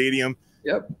Perkins Stadium.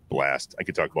 Yep. Blast. I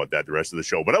could talk about that the rest of the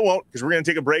show, but I won't, because we're going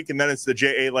to take a break, and then it's the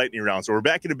JA Lightning Round. So we're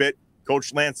back in a bit.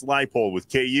 Coach Lance Leipold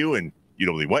with KU and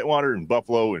UW-Whitewater and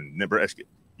Buffalo and Nebraska.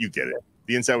 You get it.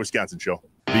 The Inside Wisconsin Show.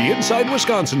 The Inside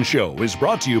Wisconsin Show is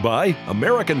brought to you by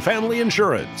American Family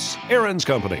Insurance, Aaron's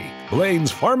Company,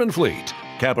 Blaine's Farm and Fleet,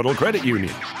 Capital Credit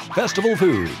Union, Festival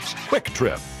Foods, Quick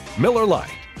Trip, Miller Lite,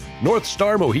 North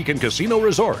Star Mohican Casino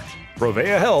Resort,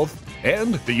 Provea Health,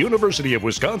 and the University of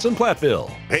Wisconsin-Platteville.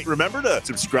 Hey, remember to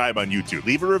subscribe on YouTube.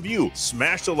 Leave a review.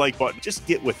 Smash the like button. Just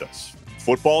get with us.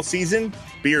 Football season,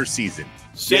 beer season.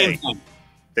 Same thing.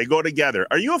 They go together.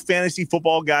 Are you a fantasy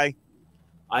football guy?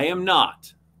 I am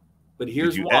not. But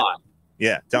here's why.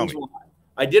 Tell me. Why.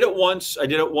 I did it once. I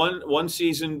did it one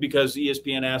season because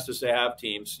ESPN asked us to have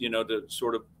teams, to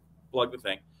sort of plug the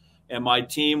thing. And my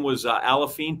team was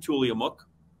Alafine Tuliamuk.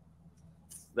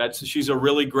 She's a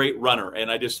really great runner. And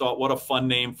I just thought, what a fun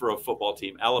name for a football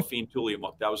team. Alafine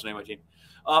Tuliamuk. That was the name of my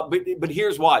team. But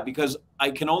here's why. Because I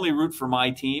can only root for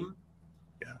my team.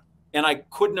 Yeah. And I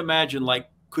couldn't imagine,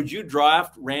 could you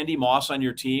draft Randy Moss on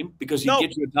your team because he'd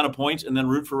get you a ton of points and then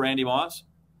root for Randy Moss?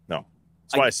 No.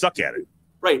 That's why I suck at it.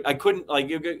 Right. I couldn't, I'm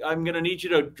going to need you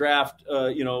to draft,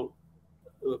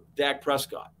 Dak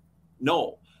Prescott.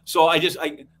 No. So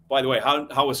by the way,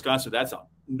 how Wisconsin, that's a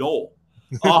no.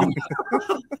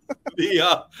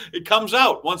 It comes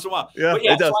out once in a while. Yeah, but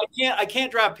yeah, so I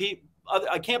can't draft people.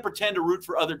 I can't pretend to root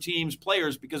for other teams'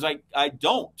 players because I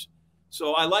don't.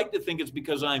 So I like to think it's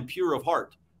because I'm pure of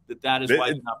heart that is why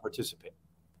I do not participate.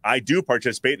 I do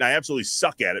participate, and I absolutely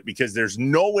suck at it because there's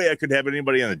no way I could have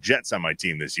anybody on the Jets on my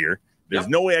team this year. There's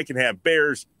no way I can have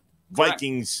Bears,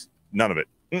 Vikings, none of it.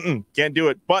 Can't do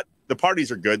it. But the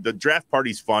parties are good. The draft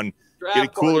party's fun. Get a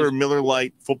cooler Miller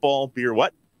Lite, football, beer,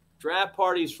 what? Draft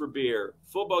parties for beer,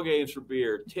 football games for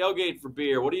beer, tailgate for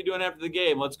beer. What are you doing after the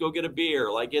game? Let's go get a beer.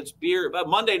 It's beer. But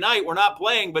Monday night, we're not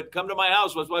playing, but come to my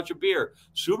house. Let's watch a beer.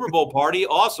 Super Bowl party.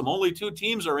 Awesome. Only 2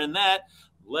 teams are in that.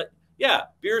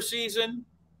 Beer season.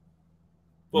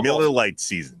 Miller Lite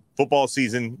season. Football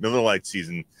season, Miller Lite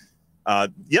season.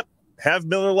 Yep. Have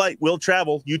Miller Lite. We'll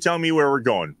travel. You tell me where we're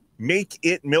going. Make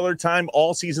it Miller time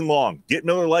all season long. Get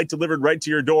Miller Lite delivered right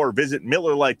to your door. Visit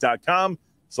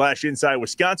MillerLite.com/Inside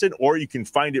Wisconsin, or you can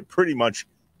find it pretty much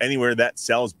anywhere that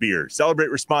sells beer. Celebrate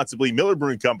responsibly. Miller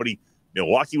Brewing Company,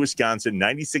 Milwaukee, Wisconsin,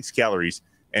 96 calories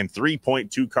and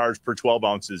 3.2 carbs per 12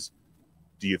 ounces.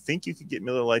 Do you think you could get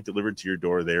Miller Lite delivered to your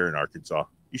door there in Arkansas?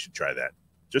 You should try that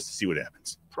just to see what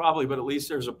happens. Probably, but at least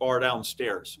there's a bar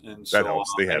downstairs. And so that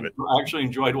helps. They have it. I actually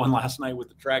enjoyed one last night with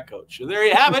the track coach. So there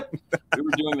you have it. We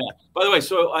were doing that. By the way,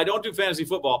 so I don't do fantasy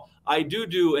football. I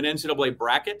do an NCAA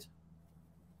bracket.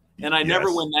 And I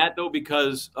never win that, though,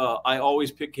 because I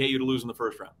always pick KU to lose in the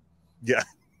first round. Yeah,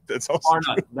 that's also or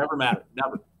none. Never mattered.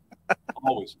 Never.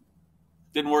 Always.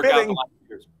 Didn't work out the last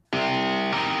years.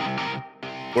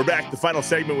 We're back. The final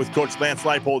segment with Coach Lance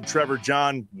Leipold, Trevor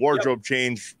John, wardrobe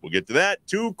change. We'll get to that.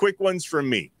 2 quick ones from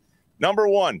me. Number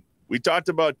 1, we talked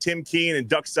about Tim Keene and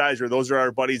Duck Sizer. Those are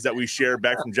our buddies that we share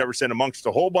back from Jefferson amongst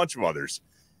a whole bunch of others.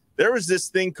 There was this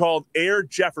thing called Air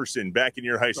Jefferson back in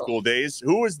your high school days.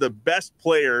 Who was the best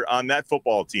player on that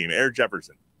football team? Air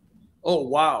Jefferson. Oh,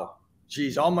 wow.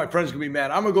 Geez, all my friends are going to be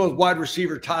mad. I'm going to go with wide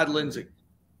receiver Todd Lindsay.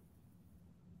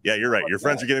 Yeah, you're right. Your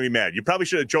friends are going to be mad. You probably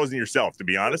should have chosen yourself, to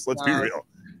be honest. Let's be real.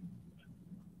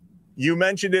 You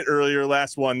mentioned it earlier,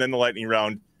 last one, then the lightning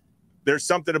round. There's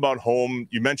something about home.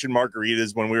 You mentioned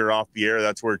Margaritas when we were off the air.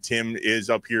 That's where Tim is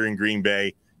up here in Green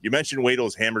Bay. You mentioned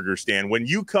Wadel's Hamburger Stand. When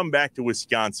you come back to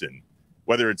Wisconsin,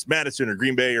 whether it's Madison or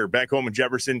Green Bay or back home in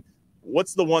Jefferson,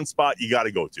 what's the one spot you got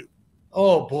to go to?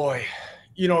 Oh, boy.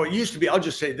 You know, it used to be, I'll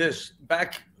just say this,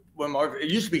 back when it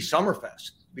used to be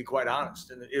Summerfest, to be quite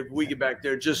honest. And if we get back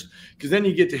there, just because then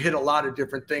you get to hit a lot of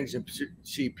different things and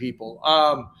see people.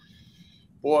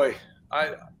 Boy,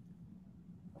 I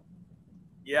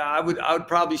would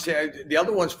probably say the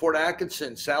other one's Fort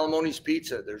Atkinson, Salamoni's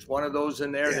Pizza. There's one of those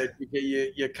in there that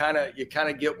you kind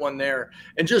of get one there.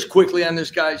 And just quickly on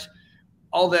this, guys,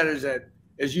 all that is that,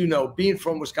 as you know, being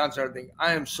from Wisconsin, everything,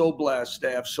 I am so blessed to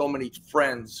have so many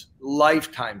friends,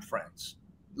 lifetime friends.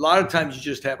 A lot of times you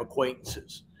just have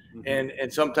acquaintances, and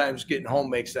sometimes getting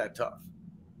home makes that tough.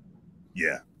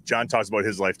 Yeah, John talks about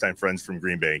his lifetime friends from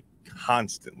Green Bay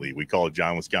constantly. We call it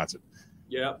John, Wisconsin.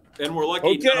 Yeah, and we're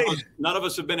lucky none of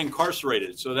us have been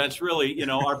incarcerated. So that's really, you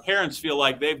know, our parents feel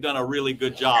like they've done a really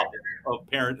good job of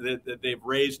that they've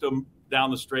raised them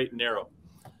down the straight and narrow.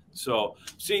 So,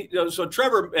 so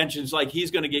Trevor mentions like he's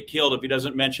going to get killed if he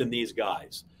doesn't mention these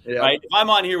guys. Yeah. Right? If I'm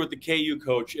on here with the KU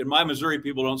coach and my Missouri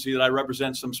people don't see that I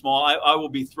represent some small, I will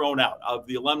be thrown out of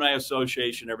the Alumni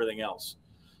Association, everything else.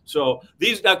 So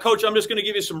now, Coach, I'm just going to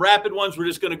give you some rapid ones. We're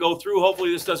just going to go through.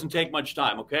 Hopefully this doesn't take much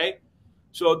time, okay?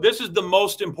 So this is the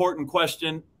most important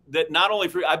question that not only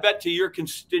for I bet to your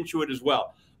constituent as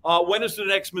well. When is the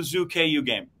next Mizzou KU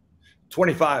game?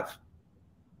 25. I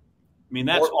mean,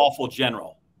 that's awful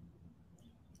general.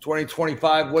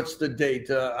 2025. What's the date?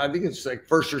 I think it's like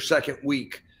first or second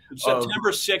week. It's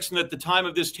September 6th, and at the time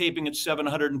of this taping, it's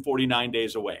 749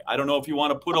 days away. I don't know if you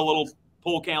want to put a little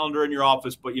poll calendar in your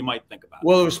office, but you might think about it.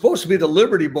 Well, it was supposed to be the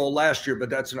Liberty Bowl last year, but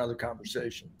that's another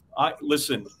conversation.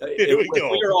 Listen, if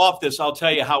we're off this, I'll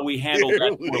tell you how we handled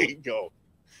that. There we go.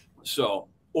 So,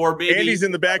 or maybe Andy's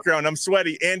in the background. I'm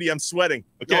sweaty. Andy, I'm sweating.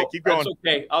 Okay, keep going. That's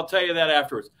okay. I'll tell you that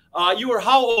afterwards. You were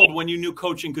how old when you knew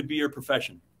coaching could be your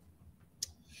profession?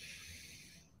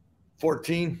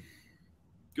 14.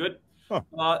 Good.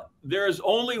 Huh. There is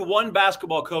only one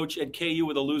basketball coach at KU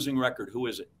with a losing record. Who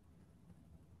is it?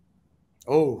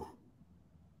 Oh,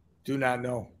 do not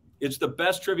know. It's the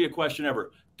best trivia question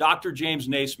ever. Dr. James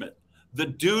Naismith, the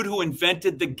dude who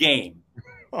invented the game,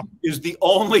 is the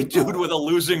only dude with a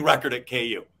losing record at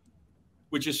KU,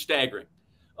 which is staggering.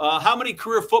 How many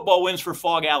career football wins for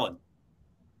Fog Allen?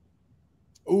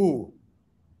 Ooh,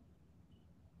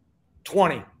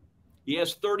 20. He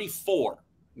has 34.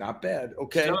 Not bad.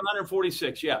 Okay.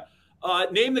 746, yeah.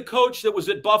 Name the coach that was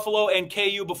at Buffalo and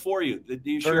KU before you.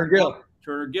 Turner Gill.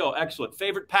 Turner Gill, excellent.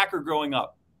 Favorite Packer growing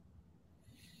up?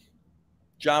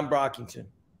 John Brockington.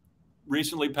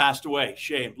 Recently passed away.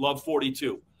 Shame. Love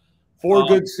 42. 4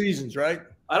 good seasons, right?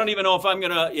 I don't even know if I'm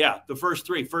going to, the first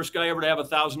 3. First guy ever to have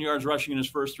 1,000 yards rushing in his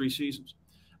first 3 seasons.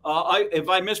 If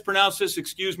I mispronounce this,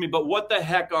 excuse me, but what the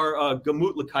heck are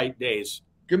Gemütlichkeit days?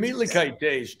 Gemütlichkeit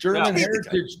days, German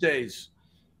heritage days,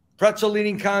 pretzel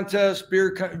eating contest,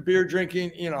 beer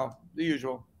drinking, you know, the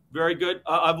usual. Very good.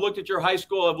 I've looked at your high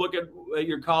school. I've looked at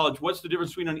your college. What's the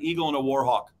difference between an eagle and a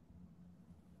warhawk?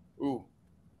 Ooh.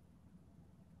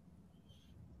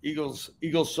 Eagles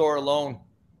soar alone.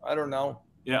 I don't know.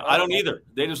 Yeah, I don't either.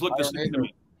 They just look the same to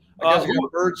me. I guess we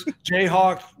got birds,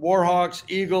 Jayhawks, Warhawks,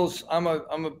 Eagles. I'm a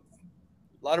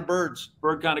lot of birds.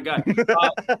 Bird kind of guy.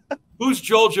 Who's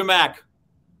Joel Jamack?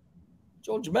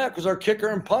 Joel Jamack was our kicker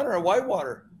and punter at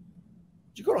Whitewater.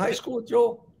 Did you go to high school with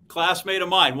Joel? Classmate of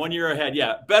mine, 1 year ahead.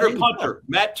 Yeah. Better punter,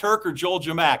 Matt Turk or Joel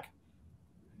Jamack?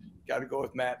 Got to go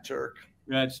with Matt Turk.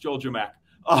 Yeah, it's Joel Jamack.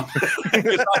 I'm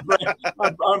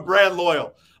Brad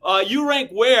Loyal. You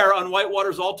rank where on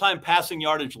Whitewater's all-time passing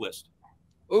yardage list?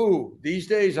 Ooh, these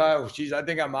days, I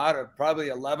think I'm out of probably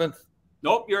 11th.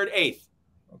 Nope, you're at 8th.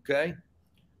 Okay.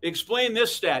 Explain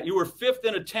this stat. You were 5th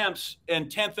in attempts and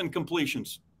 10th in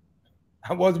completions.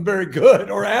 I wasn't very good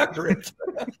or accurate.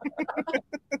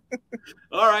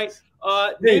 All right.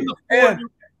 Name the four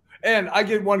and I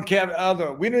get one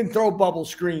caveat. We didn't throw bubble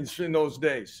screens in those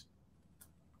days.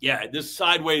 Yeah, this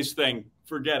sideways thing,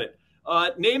 forget it.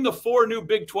 Name the 4 new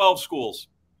Big 12 schools.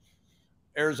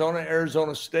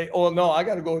 Arizona State. Oh, no, I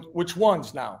got to go. Which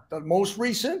ones now? The most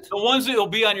recent? The ones that will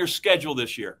be on your schedule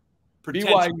this year.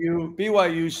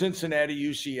 BYU, Cincinnati,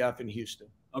 UCF, and Houston.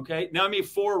 Okay. Now, I mean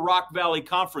 4 Rock Valley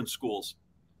Conference schools.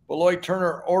 Beloit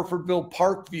Turner, Orfordville,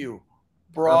 Parkview,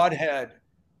 Broadhead,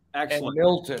 excellent, and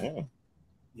Milton. Oh.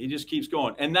 He just keeps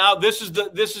going. And now this is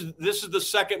the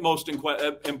second most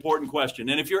important question.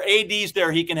 And if your AD's there,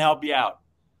 he can help you out.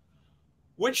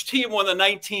 Which team won the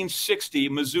 1960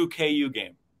 Mizzou KU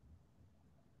game?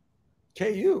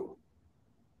 KU.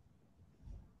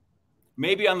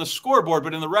 Maybe on the scoreboard,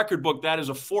 but in the record book, that is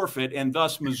a forfeit, and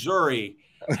thus Missouri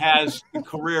has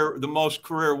the most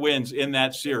career wins in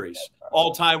that series.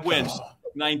 All-time wins,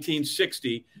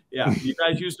 1960. Yeah, you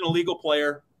guys used an illegal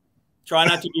player. Try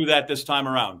not to do that this time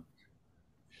around.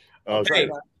 Okay.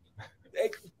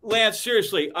 Lance,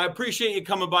 seriously, I appreciate you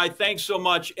coming by. Thanks so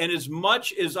much. And as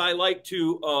much as I like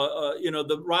to,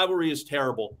 the rivalry is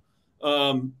terrible.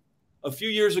 A few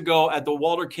years ago at the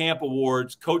Walter Camp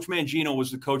Awards, Coach Mangino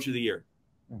was the coach of the year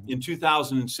in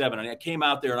 2007. And I came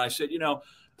out there and I said,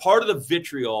 part of the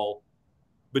vitriol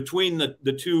between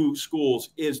the two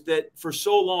schools is that for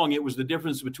so long it was the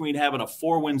difference between having a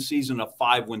 4-win season and a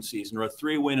 5-win season, or a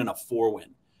 3-win and a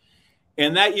 4-win.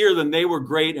 And that year, then they were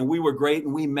great and we were great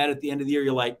and we met at the end of the year.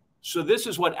 You're like, so this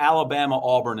is what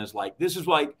Alabama-Auburn is like. This is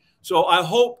like, so I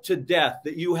hope to death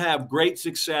that you have great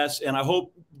success, and I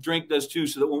hope Drink does too,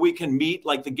 so that when we can meet,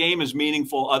 like, the game is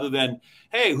meaningful other than,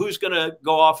 hey, who's going to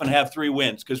go off and have 3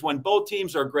 wins? Because when both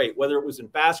teams are great, whether it was in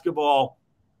basketball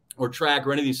or track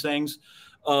or any of these things,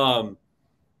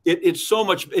 it's so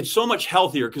much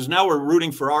healthier, because now we're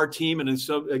rooting for our team and it's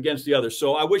against the other.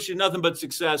 So I wish you nothing but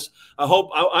success. I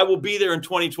hope I will be there in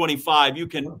 2025. You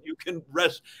can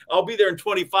rest. I'll be there in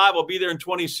 25. I'll be there in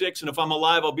 26. And if I'm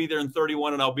alive, I'll be there in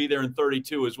 31, and I'll be there in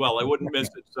 32 as well. I wouldn't miss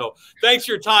it. So thanks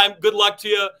for your time. Good luck to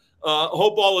you.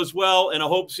 Hope all is well. And I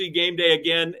hope to see game day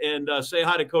again, and say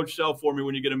hi to Coach Sell for me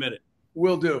when you get a minute.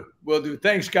 Will do.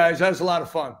 Thanks, guys. That was a lot of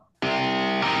fun.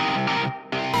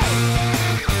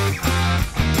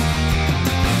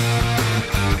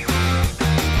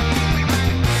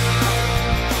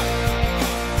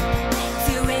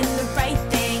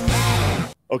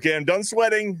 Okay, I'm done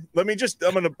sweating. I'm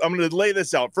gonna lay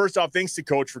this out. First off, thanks to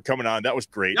Coach for coming on. That was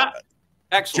great. Yeah.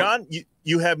 Excellent. John,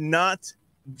 you have not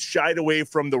shied away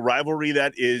from the rivalry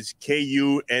that is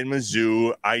KU and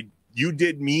Mizzou. You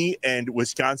did me and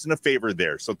Wisconsin a favor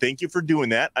there, so thank you for doing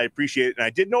that. I appreciate it. And I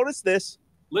did notice this.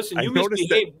 Listen, you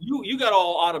misbehaved. You got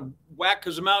all out of whack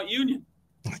because of Mount Union.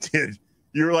 I did.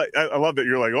 You're like, I love that.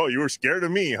 You're like, oh, you were scared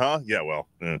of me, huh? Yeah, well.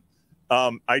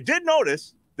 I did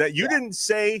notice that you didn't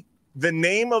say the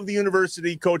name of the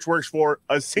university Coach works for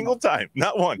a single time,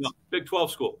 not once. No, Big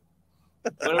 12 school.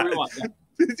 Whatever you want.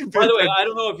 By the way, I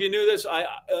don't know if you knew this.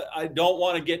 I don't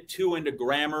want to get too into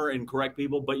grammar and correct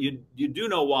people, but you do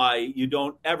know why you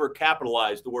don't ever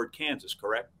capitalize the word Kansas,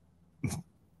 correct?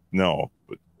 No,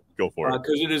 but go for it.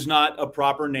 Because it is not a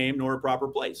proper name nor a proper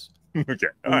place. Okay.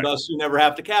 And thus you never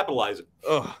have to capitalize it.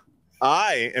 Ugh.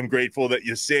 I am grateful that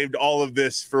you saved all of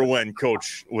this for when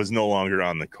Coach was no longer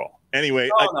on the call. Anyway,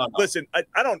 no. Listen,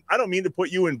 I don't mean to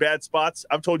put you in bad spots.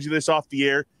 I've told you this off the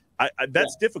air.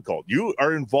 That's difficult. You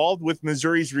are involved with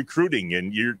Missouri's recruiting,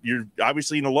 and you're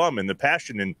obviously an alum, and the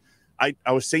passion. And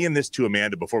I was saying this to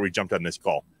Amanda before we jumped on this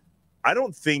call. I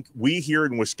don't think we here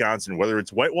in Wisconsin, whether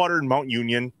it's Whitewater and Mount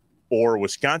Union or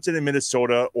Wisconsin and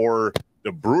Minnesota or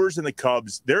the Brewers and the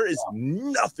Cubs, there is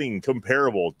nothing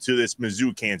comparable to this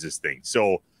Mizzou-Kansas thing.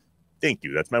 So thank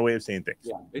you. That's my way of saying things.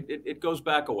 Yeah, it goes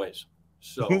back a ways.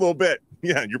 So a little bit.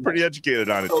 Yeah, you're pretty educated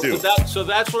on it, too. So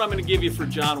that's what I'm going to give you for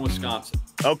John, Wisconsin.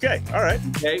 Okay, all right.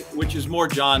 Okay, which is more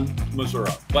John,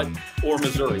 Missouri, or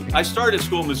Missouri. I started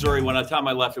school in Missouri. When by the time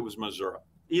I left, it was Missouri.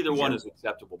 Either one is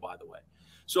acceptable, by the way.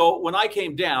 So when I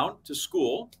came down to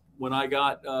school, when I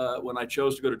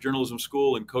chose to go to journalism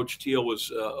school, and Coach Teal was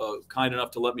kind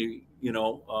enough to let me,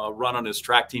 run on his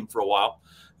track team for a while,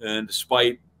 and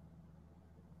despite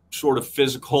sort of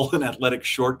physical and athletic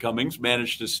shortcomings,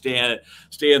 managed to stay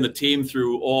in the team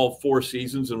through all 4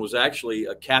 seasons, and was actually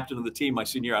a captain of the team my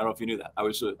senior year. I don't know if you knew that.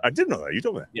 I did know that. You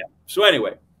told me that. Yeah. So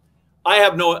anyway, I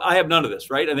have none of this,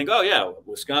 right? I think, oh yeah,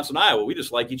 Wisconsin, Iowa, we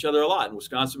just like each other a lot. And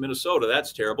Wisconsin, Minnesota,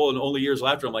 that's terrible. And only years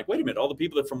after, I'm like, wait a minute, all the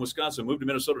people that from Wisconsin moved to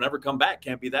Minnesota never come back.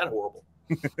 Can't be that horrible.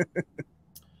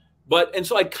 And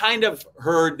so I kind of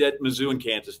heard that Mizzou and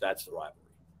Kansas, that's the rivalry.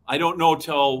 I don't know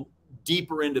till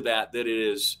deeper into that it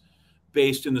is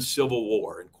based in the Civil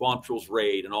War and Quantrill's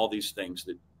raid and all these things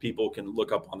that people can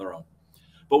look up on their own.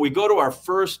 But we go to our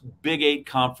first Big 8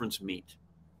 conference meet.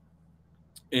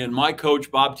 And my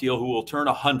coach, Bob Teal, who will turn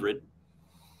 100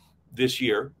 this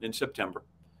year in September,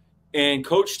 and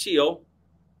Coach Teal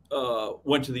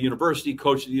went to the university,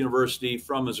 coached at the university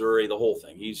from Missouri, the whole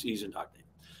thing. He's indoctrinated.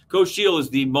 Coach Teal is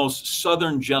the most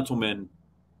Southern gentleman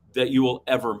that you will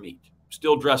ever meet.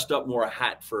 Still dressed up, wore a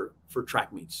hat for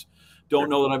track meets. Don't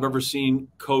know that I've ever seen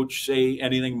Coach say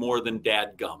anything more than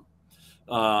 "dad gum."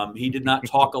 He did not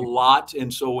talk a lot,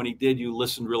 and so when he did, you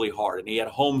listened really hard. And he had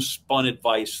homespun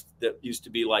advice that used to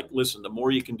be like, "Listen, the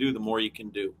more you can do, the more you can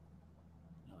do."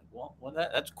 You're like, well,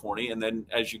 that's corny. And then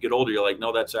as you get older, you're like,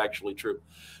 no, that's actually true.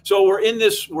 So we're in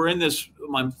this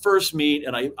my first meet,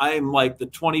 and I am like the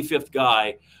 25th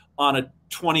guy on a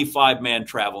 25-man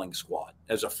traveling squad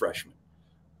as a freshman,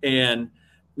 and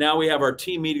now we have our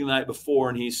team meeting the night before,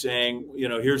 and he's saying,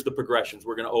 here's the progressions.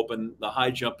 We're going to open the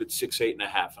high jump at 6'8.5". And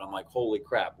I'm like, holy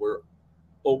crap, we're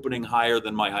opening higher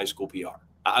than my high school PR.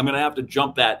 I'm going to have to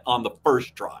jump that on the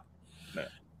first try.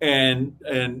 Man.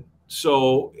 And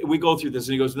so we go through this,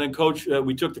 and he goes, and then coach,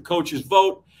 we took the coach's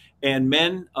vote, and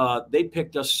men, they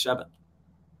picked us 7th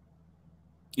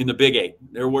in the Big 8.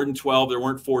 There weren't 12, there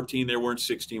weren't 14, there weren't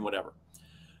 16, whatever.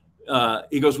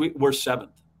 He goes, we're 7th.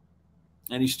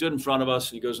 And he stood in front of us,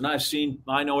 and he goes, and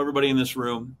I know everybody in this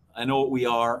room. I know what we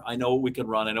are. I know what we can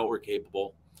run. I know what we're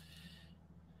capable.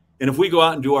 And if we go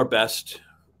out and do our best,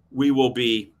 we will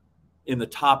be in the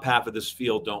top half of this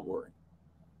field. Don't worry.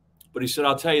 But he said,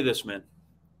 I'll tell you this, man.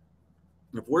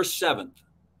 If we're 7th, and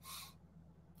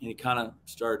he kind of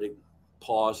started to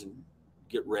pause and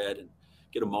get red and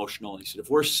get emotional. And he said, if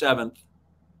we're 7th,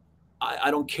 I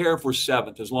don't care if we're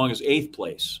 7th as long as 8th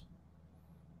place.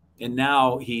 And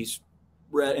now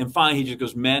and finally, he just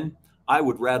goes, men, I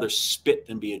would rather spit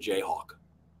than be a Jayhawk.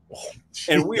 Oh,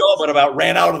 and we all but about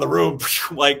ran out of the room.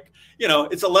 Like,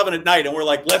 it's 11 at night, and we're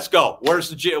like, let's go.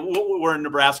 We're in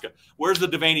Nebraska. Where's the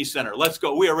Devaney Center? Let's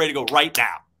go. We are ready to go right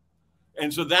now.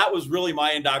 And so that was really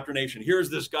my indoctrination. Here's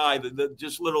this guy,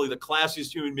 just literally the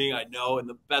classiest human being I know, and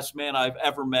the best man I've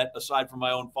ever met aside from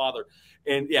my own father.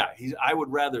 And yeah, I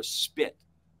would rather spit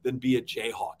than be a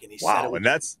Jayhawk. And he said it.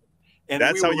 And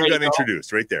that's how you got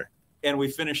introduced right there. And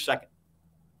we finished 2nd.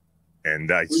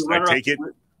 And I take it.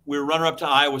 We were runner-up to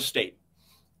Iowa State.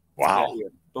 Wow.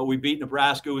 But we beat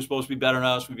Nebraska, who was supposed to be better than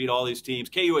us. We beat all these teams.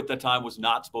 KU at that time was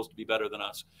not supposed to be better than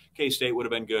us. K-State would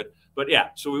have been good. But, yeah,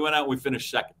 so we went out and we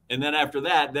finished 2nd. And then after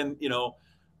that,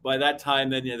 by that time,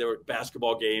 there were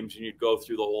basketball games, and you'd go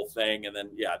through the whole thing. And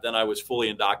then I was fully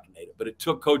indoctrinated. But it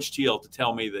took Coach Teal to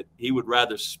tell me that he would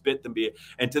rather spit than be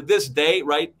 – and to this day,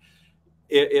 right,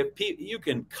 if you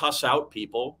can cuss out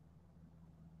people,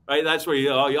 right? That's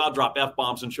where I'll drop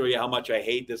F-bombs and show you how much I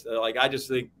hate this. Like, I just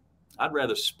think I'd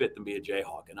rather spit than be a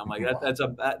Jayhawk. And I'm like,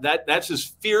 that's as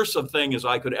fierce a thing as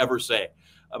I could ever say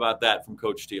about that from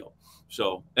Coach Teal.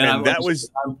 So, I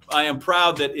am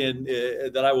proud that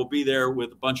that I will be there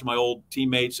with a bunch of my old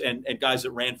teammates and guys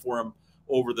that ran for him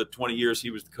over the 20 years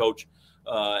he was the coach.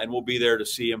 And we'll be there to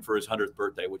see him for his 100th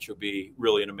birthday, which will be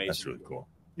really an amazing. That's really cool.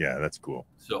 Yeah, that's cool.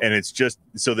 And it's just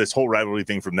this whole rivalry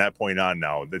thing from that point on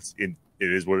now, it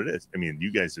is what it is. I mean,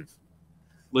 you guys have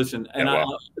listen, and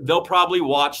they'll probably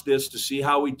watch this to see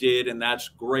how we did, and that's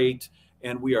great.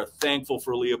 And we are thankful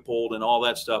for Leipold and all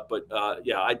that stuff. But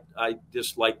I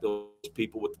just like those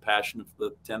people with the passion of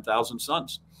the 10,000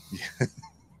 Suns.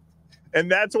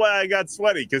 And that's why I got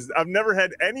sweaty, because I've never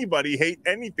had anybody hate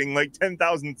anything like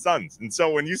 10,000 Suns. And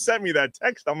so when you sent me that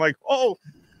text, I'm like, oh,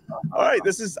 all right,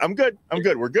 I'm good.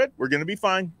 We're good. We're going to be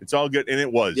fine. It's all good. And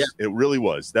it was. Yeah. It really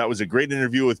was. That was a great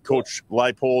interview with Coach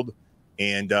Leipold,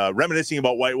 and reminiscing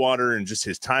about Whitewater and just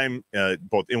his time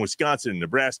both in Wisconsin and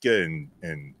Nebraska and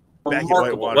back at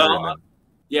Whitewater. Well,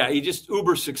 he's just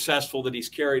uber successful that he's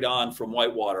carried on from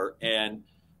Whitewater. And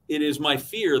it is my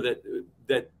fear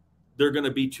that they're going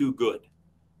to be too good.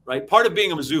 right? Part of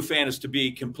being a Mizzou fan is to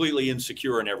be completely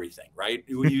insecure in everything, right?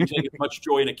 You take as much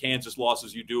joy in a Kansas loss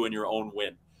as you do in your own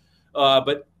win.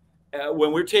 But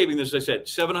when we're taping this, as I said,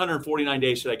 749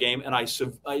 days to that game, and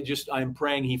I'm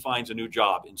praying he finds a new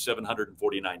job in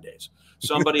 749 days.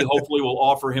 Somebody hopefully will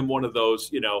offer him one of those,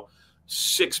 you know,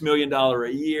 $6 million a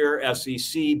year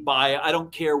SEC buy. I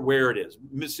don't care where it is,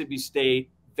 Mississippi State,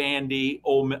 Vandy,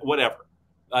 Ole Miss, whatever.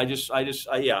 I'd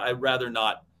rather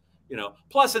not. You know,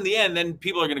 plus in the end, then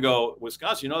people are going to go,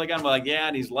 Wisconsin, you know, they got him like, yeah,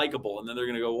 and he's likable. And then they're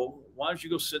going to go, well, why don't you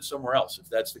go sit somewhere else? If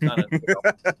that's the kind of,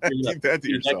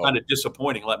 that kind of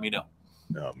disappointing, let me know.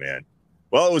 Oh, man.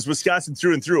 Well, it was Wisconsin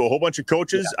through and through. A whole bunch of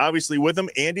coaches, obviously, with them.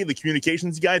 Andy, the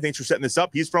communications guy, thanks for setting this up.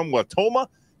 He's from Watoma.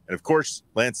 And, of course,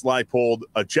 Lance Leipold,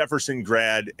 a Jefferson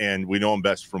grad, and we know him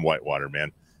best from Whitewater,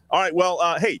 man. All right, well,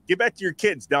 hey, get back to your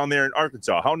kids down there in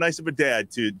Arkansas. How nice of a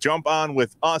dad to jump on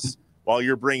with us while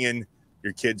you're bringing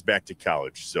your kids back to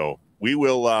college. So we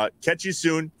will catch you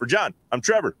soon. For John, I'm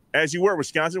Trevor. As you were,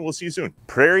 Wisconsin, we'll see you soon.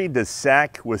 Prairie du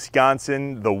Sac,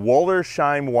 Wisconsin, the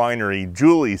Wollersheim Winery.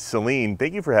 Julie, Celine,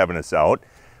 thank you for having us out.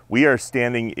 We are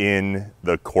standing in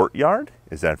the courtyard.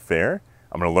 Is that fair?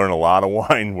 I'm going to learn a lot of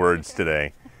wine words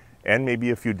today and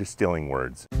maybe a few distilling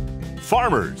words.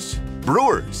 Farmers,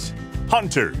 brewers,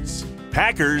 hunters,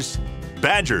 packers,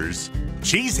 badgers,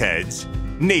 cheeseheads,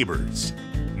 neighbors.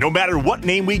 No matter what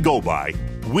name we go by,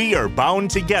 we are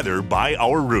bound together by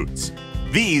our roots.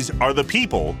 These are the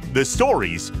people, the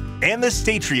stories, and the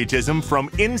statriotism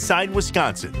from inside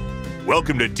Wisconsin.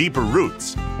 Welcome to Deeper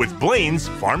Roots with Blaine's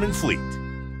Farm and Fleet.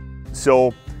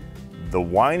 So the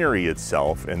winery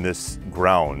itself and this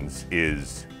grounds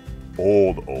is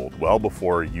old, well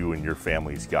before you and your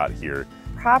families got here.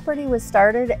 Property was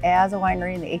started as a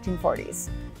winery in the 1840s.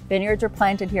 Vineyards were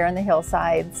planted here on the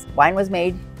hillsides. Wine was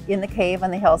made in the cave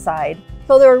on the hillside.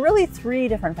 So there were really three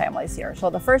different families here. So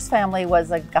the first family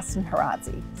was Augustin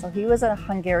Haradzi. So he was a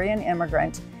Hungarian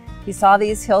immigrant. He saw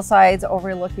these hillsides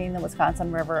overlooking the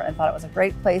Wisconsin River and thought it was a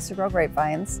great place to grow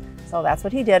grapevines. So that's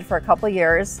what he did for a couple of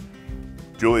years.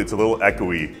 Julie, it's a little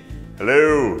echoey.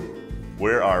 Hello,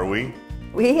 where are we?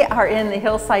 We are in the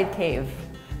hillside cave,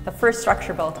 the first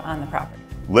structure built on the property.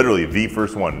 Literally the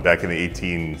first one back in the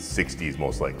 1860s,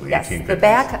 most likely. Yes,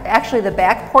 1850s. the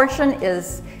back portion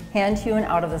is hand hewn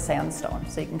out of the sandstone.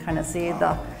 So you can kind of see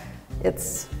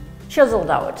it's chiseled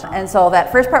out. And so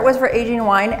that first part was for aging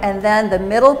wine. And then the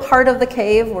middle part of the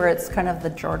cave where it's kind of the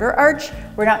Jordan arch,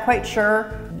 we're not quite sure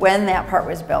when that part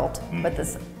was built, but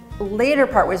this later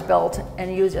part was built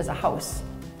and used as a house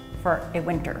for a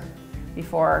winter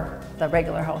before the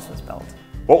regular house was built.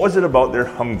 What was it about their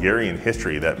Hungarian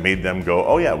history that made them go,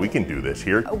 oh yeah, we can do this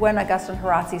here? When Augustin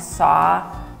Haradzi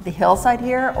saw the hillside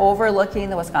here overlooking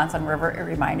the Wisconsin River, it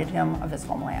reminded him of his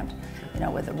homeland. You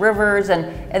know, with the rivers and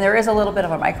there is a little bit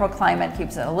of a microclimate,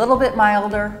 keeps it a little bit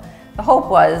milder. The hope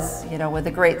was, you know, with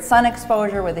the great sun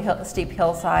exposure, with the steep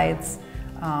hillsides,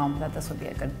 that this would be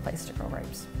a good place to grow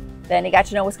grapes. Then he got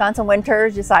to know Wisconsin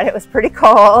winters, decided it was pretty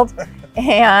cold,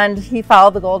 and he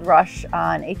followed the gold rush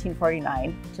on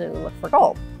 1849 to look for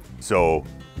gold. So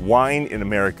wine in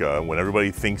America, when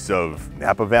everybody thinks of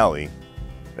Napa Valley,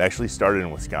 it actually started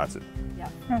in Wisconsin.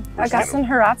 Yeah. Augustin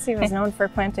Haradzi was known for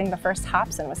planting the first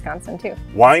hops in Wisconsin too.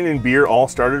 Wine and beer all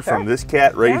started from this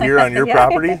cat right here on your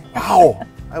property? Wow,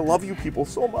 I love you people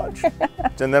so much.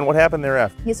 And then what happened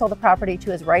thereafter? He sold the property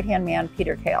to his right-hand man,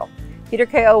 Peter Kale. Peter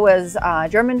Kale was a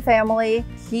German family.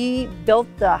 He built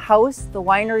the house, the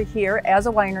winery here as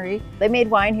a winery. They made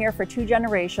wine here for 2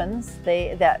 generations.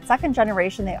 That second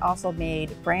generation, they also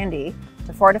made brandy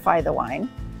to fortify the wine.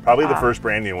 Probably the first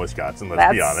brandy in Wisconsin,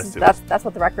 let's be honest. That's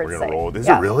what the records say. Is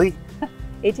it really?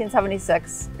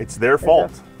 1876. It's their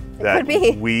fault that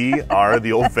we are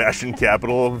the old-fashioned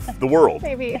capital of the world.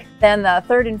 Maybe. Then the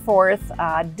third and fourth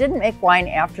didn't make wine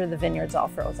after the vineyards all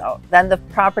froze out. Then the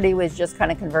property was just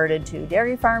kind of converted to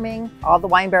dairy farming. All the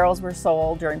wine barrels were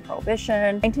sold during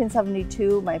Prohibition.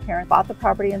 1972, my parents bought the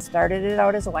property and started it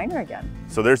out as a winery again.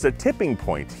 So there's a tipping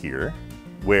point here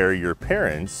where your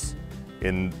parents,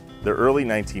 in the early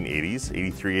 1980s,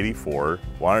 83, 84,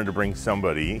 wanted to bring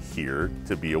somebody here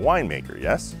to be a winemaker,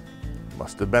 yes?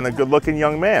 Must have been a good-looking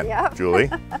young man, Julie,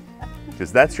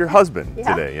 because that's your husband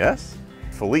today, yes?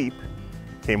 Philippe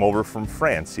came over from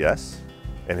France, yes?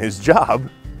 And his job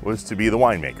was to be the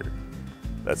winemaker.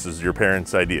 This is your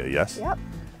parents' idea, yes? Yep.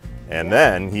 And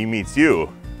then he meets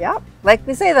you. Yep. Like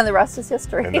we say, then the rest is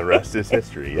history. And the rest is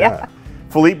history, yeah.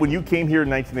 Philippe, when you came here in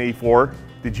 1984,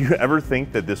 did you ever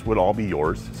think that this would all be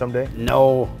yours someday?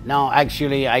 No,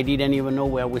 actually, I didn't even know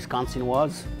where Wisconsin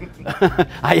was.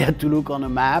 I had to look on a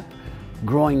map.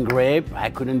 Growing grape,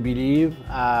 I couldn't believe.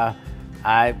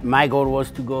 My goal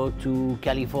was to go to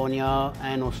California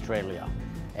and Australia.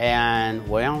 And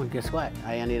well, guess what?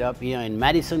 I ended up here in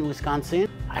Madison, Wisconsin.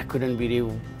 I couldn't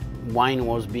believe wine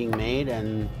was being made,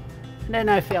 and then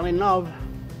I fell in love.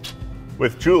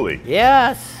 With Julie?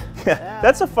 Yes. Yeah.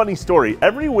 That's a funny story.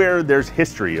 Everywhere there's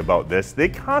history about this, they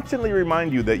constantly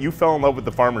remind you that you fell in love with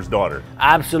the farmer's daughter.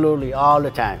 Absolutely, all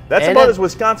the time. That's about as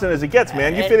Wisconsin as it gets,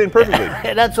 man. You fit in perfectly.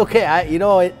 That's okay. You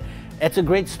know, it's a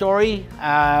great story.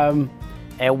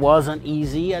 It wasn't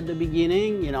easy at the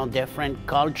beginning, you know, different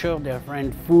culture,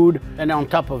 different food. And on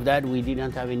top of that, we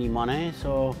didn't have any money.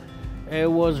 So it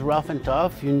was rough and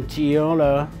tough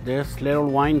until this little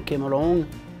wine came along,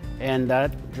 and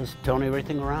that just turned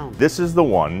everything around. This is the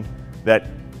one that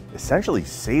essentially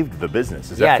saved the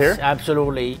business. Is that fair? Yes,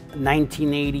 absolutely.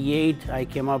 1988, I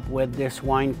came up with this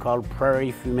wine called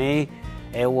Prairie Fumée.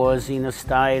 It was in a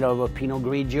style of a Pinot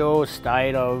Grigio,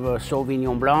 style of a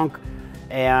Sauvignon Blanc,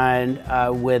 and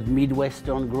with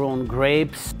Midwestern grown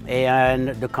grapes. And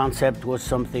the concept was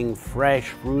something fresh,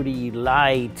 fruity,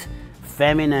 light,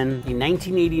 feminine. In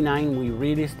 1989, we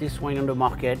released this wine on the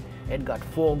market. It got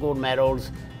 4 gold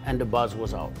medals, and the buzz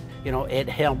was out. You know, it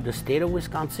helped the state of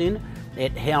Wisconsin.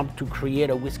 It helped to create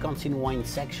a Wisconsin wine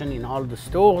section in all the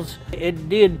stores. It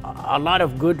did a lot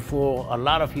of good for a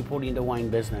lot of people in the wine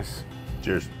business.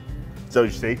 Cheers. So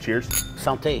you say cheers?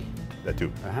 Santé. That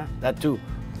too. That too.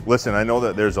 Listen, I know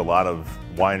that there's a lot of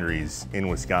wineries in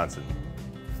Wisconsin.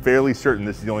 Fairly certain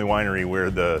this is the only winery where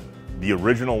the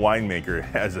original winemaker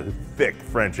has a thick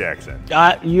French accent.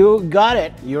 You got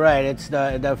it. You're right. It's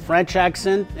the French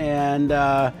accent, and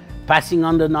passing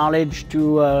on the knowledge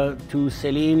to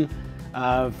Celine,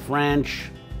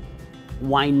 French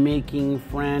winemaking,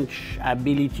 French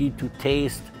ability to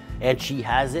taste, and she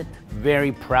has it.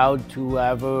 Very proud to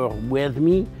have her with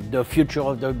me. The future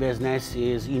of the business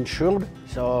is insured,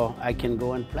 so I can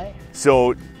go and play.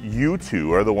 So you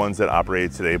two are the ones that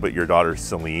operate today, but your daughter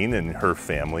Celine and her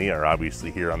family are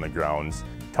obviously here on the grounds.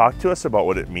 Talk to us about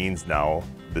what it means now.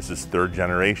 This is 3rd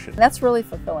generation. That's really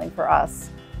fulfilling for us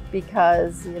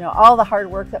because, you know, all the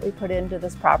hard work that we put into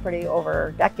this property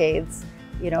over decades,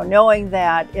 you know, knowing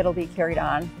that it'll be carried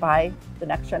on by the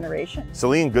next generation.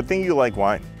 Celine, good thing you like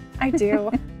wine. I do.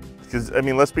 Because, I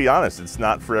mean, let's be honest, it's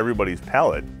not for everybody's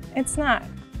palate. It's not.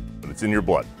 But it's in your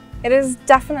blood. It is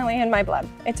definitely in my blood.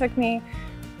 It took me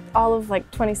all of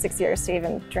like 26 years to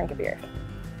even drink a beer.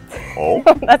 Oh?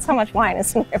 That's how much wine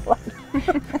is in my blood.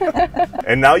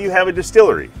 And now you have a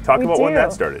distillery. Talk about when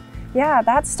that started. Yeah,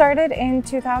 that started in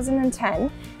 2010.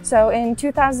 So in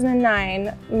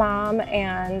 2009, Mom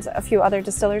and a few other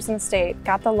distillers in the state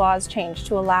got the laws changed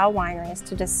to allow wineries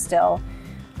to distill,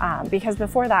 because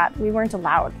before that, we weren't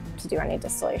allowed to do any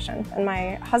distillation. And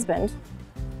my husband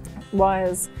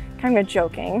was kind of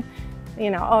joking,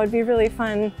 you know, oh, it'd be really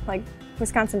fun, like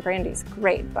Wisconsin brandy's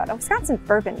great, but a Wisconsin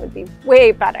bourbon would be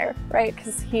way better, right?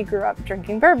 Because he grew up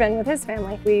drinking bourbon with his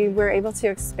family. We were able to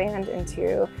expand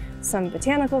into some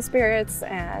botanical spirits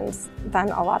and then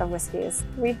a lot of whiskeys.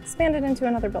 We expanded into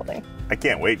another building. I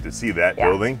can't wait to see that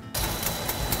building.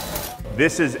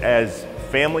 This is as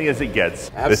family as it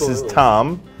gets. Absolutely. This is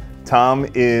Tom. Tom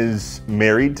is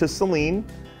married to Celine.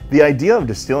 The idea of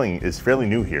distilling is fairly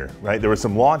new here, right? There were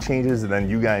some law changes and then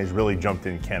you guys really jumped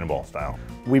in cannonball style.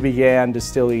 We began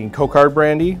distilling Cocard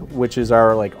brandy, which is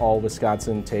our like all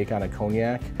Wisconsin take on a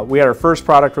cognac. We had our first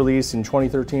product release in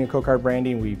 2013 of Cocard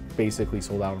brandy, and we basically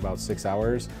sold out in about 6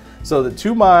 hours. So the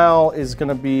 2 Mile is going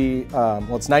to be,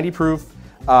 well, it's 90 proof.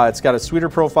 It's got a sweeter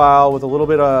profile with a little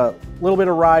bit of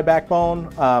rye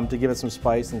backbone to give it some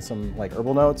spice and some like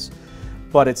herbal notes,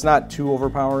 but it's not too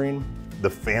overpowering. The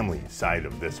family side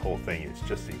of this whole thing is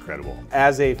just incredible.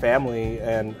 As a family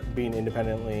and being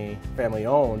independently family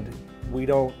owned, we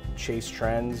don't chase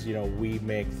trends, you know, we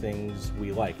make things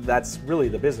we like. That's really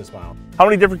the business model. How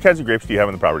many different kinds of grapes do you have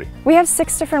on the property? We have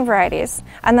 6 different varieties.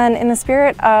 And then in the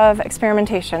spirit of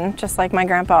experimentation, just like my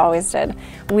grandpa always did,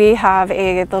 we have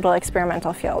a little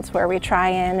experimental field where we try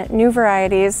in new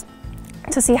varieties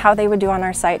to see how they would do on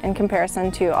our site in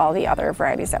comparison to all the other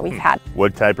varieties that we've had.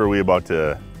 What type are we about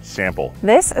to sample?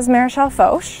 This is Maréchal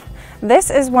Foch.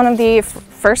 This is one of the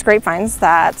first grapevines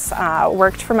that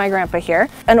worked for my grandpa here.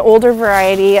 An older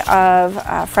variety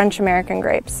of French-American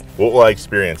grapes. What will I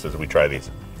experience as we try these?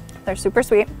 They're super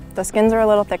sweet. The skins are a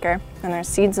little thicker and there's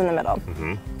seeds in the middle,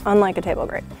 unlike a table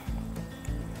grape.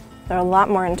 They're a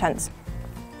lot more intense.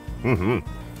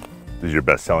 Does your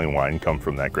best-selling wine come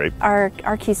from that grape? Our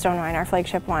Keystone wine, our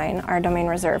flagship wine, our Domaine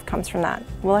Reserve comes from that.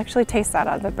 We'll actually taste that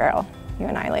out of the barrel, you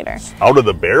and I later. Out of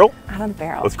the barrel? Out of the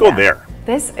barrel. Let's go there.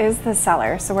 This is the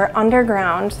cellar. So we're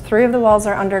underground. 3 of the walls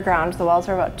are underground. The walls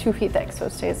are about 2 feet thick, so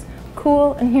it stays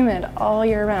cool and humid all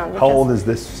year round. How old is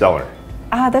this cellar?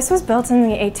 This was built in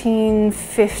the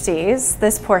 1850s,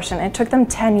 this portion. It took them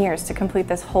 10 years to complete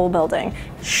this whole building.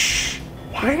 Shh,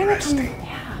 We're gonna come,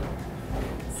 yeah.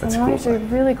 So That's now cool. we should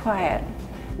be really quiet.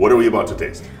 What are we about to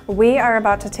taste? We are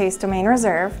about to taste Domaine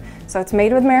Reserve. So it's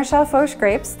made with Maréchal Foch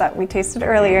grapes that we tasted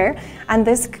earlier. And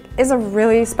this is a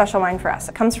really special wine for us.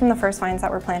 It comes from the first vines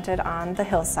that were planted on the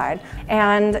hillside.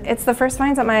 And it's the first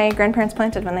vines that my grandparents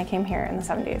planted when they came here in the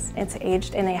 70s. It's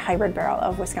aged in a hybrid barrel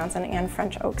of Wisconsin and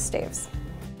French oak staves.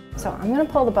 So I'm gonna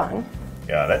pull the bung.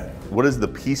 Got it. What is the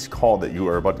piece called that you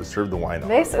are about to serve the wine on?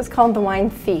 This is called the wine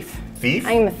thief. Thief?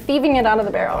 I am thieving it out of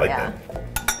the barrel, I like yeah.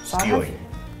 that. So I'll Stealing. have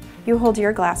you hold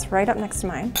your glass right up next to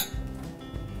mine.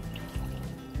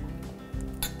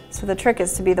 So the trick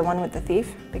is to be the one with the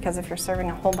thief, because if you're serving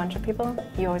a whole bunch of people,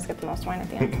 you always get the most wine at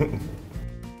the end.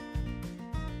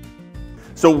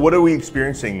 So what are we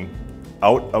experiencing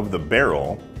out of the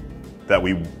barrel that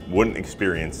we wouldn't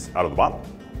experience out of the bottle?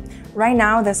 Right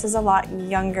now, this is a lot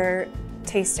younger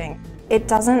tasting. It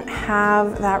doesn't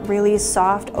have that really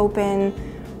soft, open,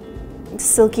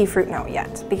 silky fruit note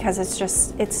yet, because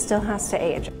it still has to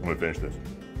age. I'm gonna finish this.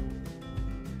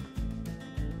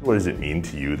 What does it mean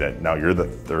to you that now you're the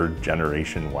third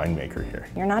generation winemaker here?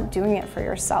 You're not doing it for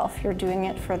yourself, you're doing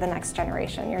it for the next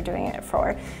generation. You're doing it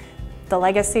for the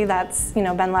legacy that's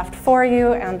been left for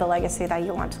you and the legacy that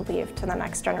you want to leave to the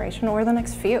next generation or the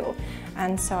next few.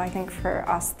 And so I think for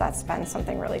us, that's been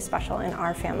something really special in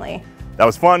our family. That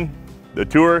was fun. The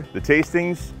tour, the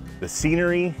tastings, the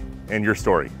scenery, and your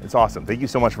story. It's awesome. Thank you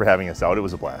so much for having us out. It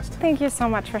was a blast. Thank you so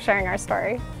much for sharing our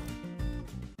story.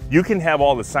 You can have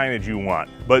all the signage you want,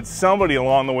 but somebody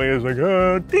along the way is like,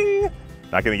 ding.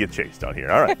 Not gonna get chased out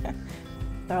here. All right.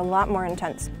 They're a lot more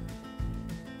intense.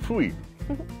 Sweet.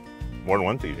 More than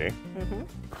one thing, eh?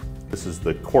 This is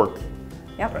the cork.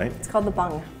 Yep, right? It's called the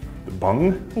bung. The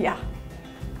bung? Yeah.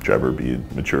 Trevor, be a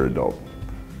mature adult.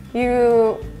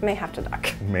 You may have to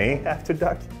duck. May have to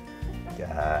duck.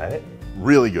 Got it.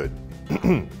 Really good.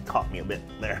 Caught me a bit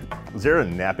there. Is there a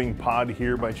napping pod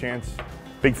here by chance?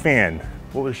 Big fan.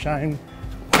 Will it shine?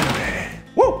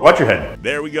 Whoa, watch your head.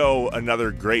 There we go.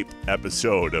 Another great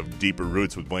episode of Deeper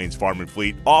Roots with Blaine's Farm and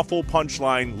Fleet. Awful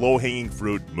punchline, low-hanging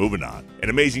fruit, moving on. An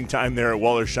amazing time there at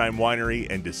Wallersheim Winery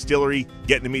and Distillery,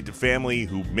 getting to meet the family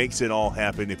who makes it all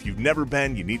happen. If you've never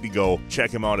been, you need to go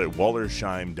check them out at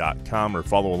wallersheim.com or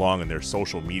follow along on their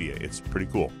social media. It's pretty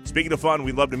cool. Speaking of fun,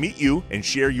 we'd love to meet you and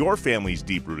share your family's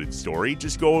deep-rooted story.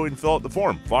 Just go and fill out the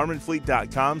form,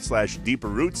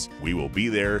 farmandfleet.com/deeperroots. We will be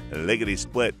there,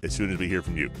 lickety-split, as soon as we hear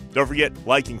from you. Don't forget,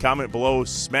 like and comment below,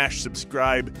 smash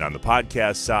subscribe, and on the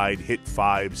podcast side, hit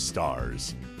 5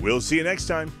 stars. We'll see you next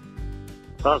time.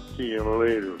 Talk to you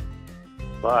later.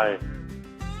 Bye.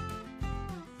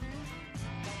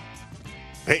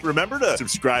 Hey, remember to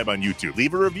subscribe on YouTube,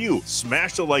 leave a review,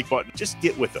 smash the like button, just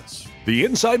get with us. The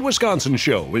Inside Wisconsin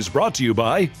Show is brought to you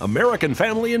by American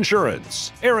Family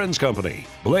Insurance, Aaron's Company,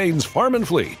 Blaine's Farm and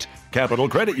Fleet, Capital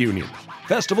Credit Union,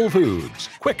 Festival Foods,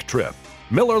 Quick Trip,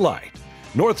 Miller Lite,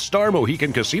 North Star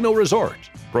Mohican Casino Resort,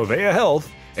 Provea Health,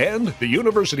 and the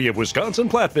University of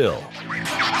Wisconsin-Platteville.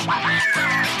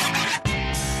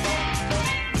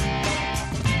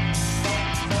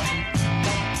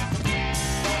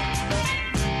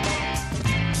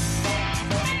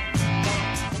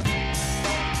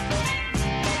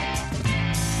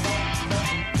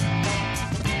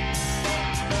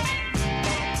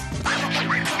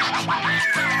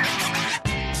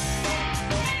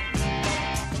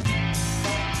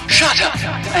 Shut up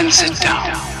and sit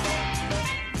down.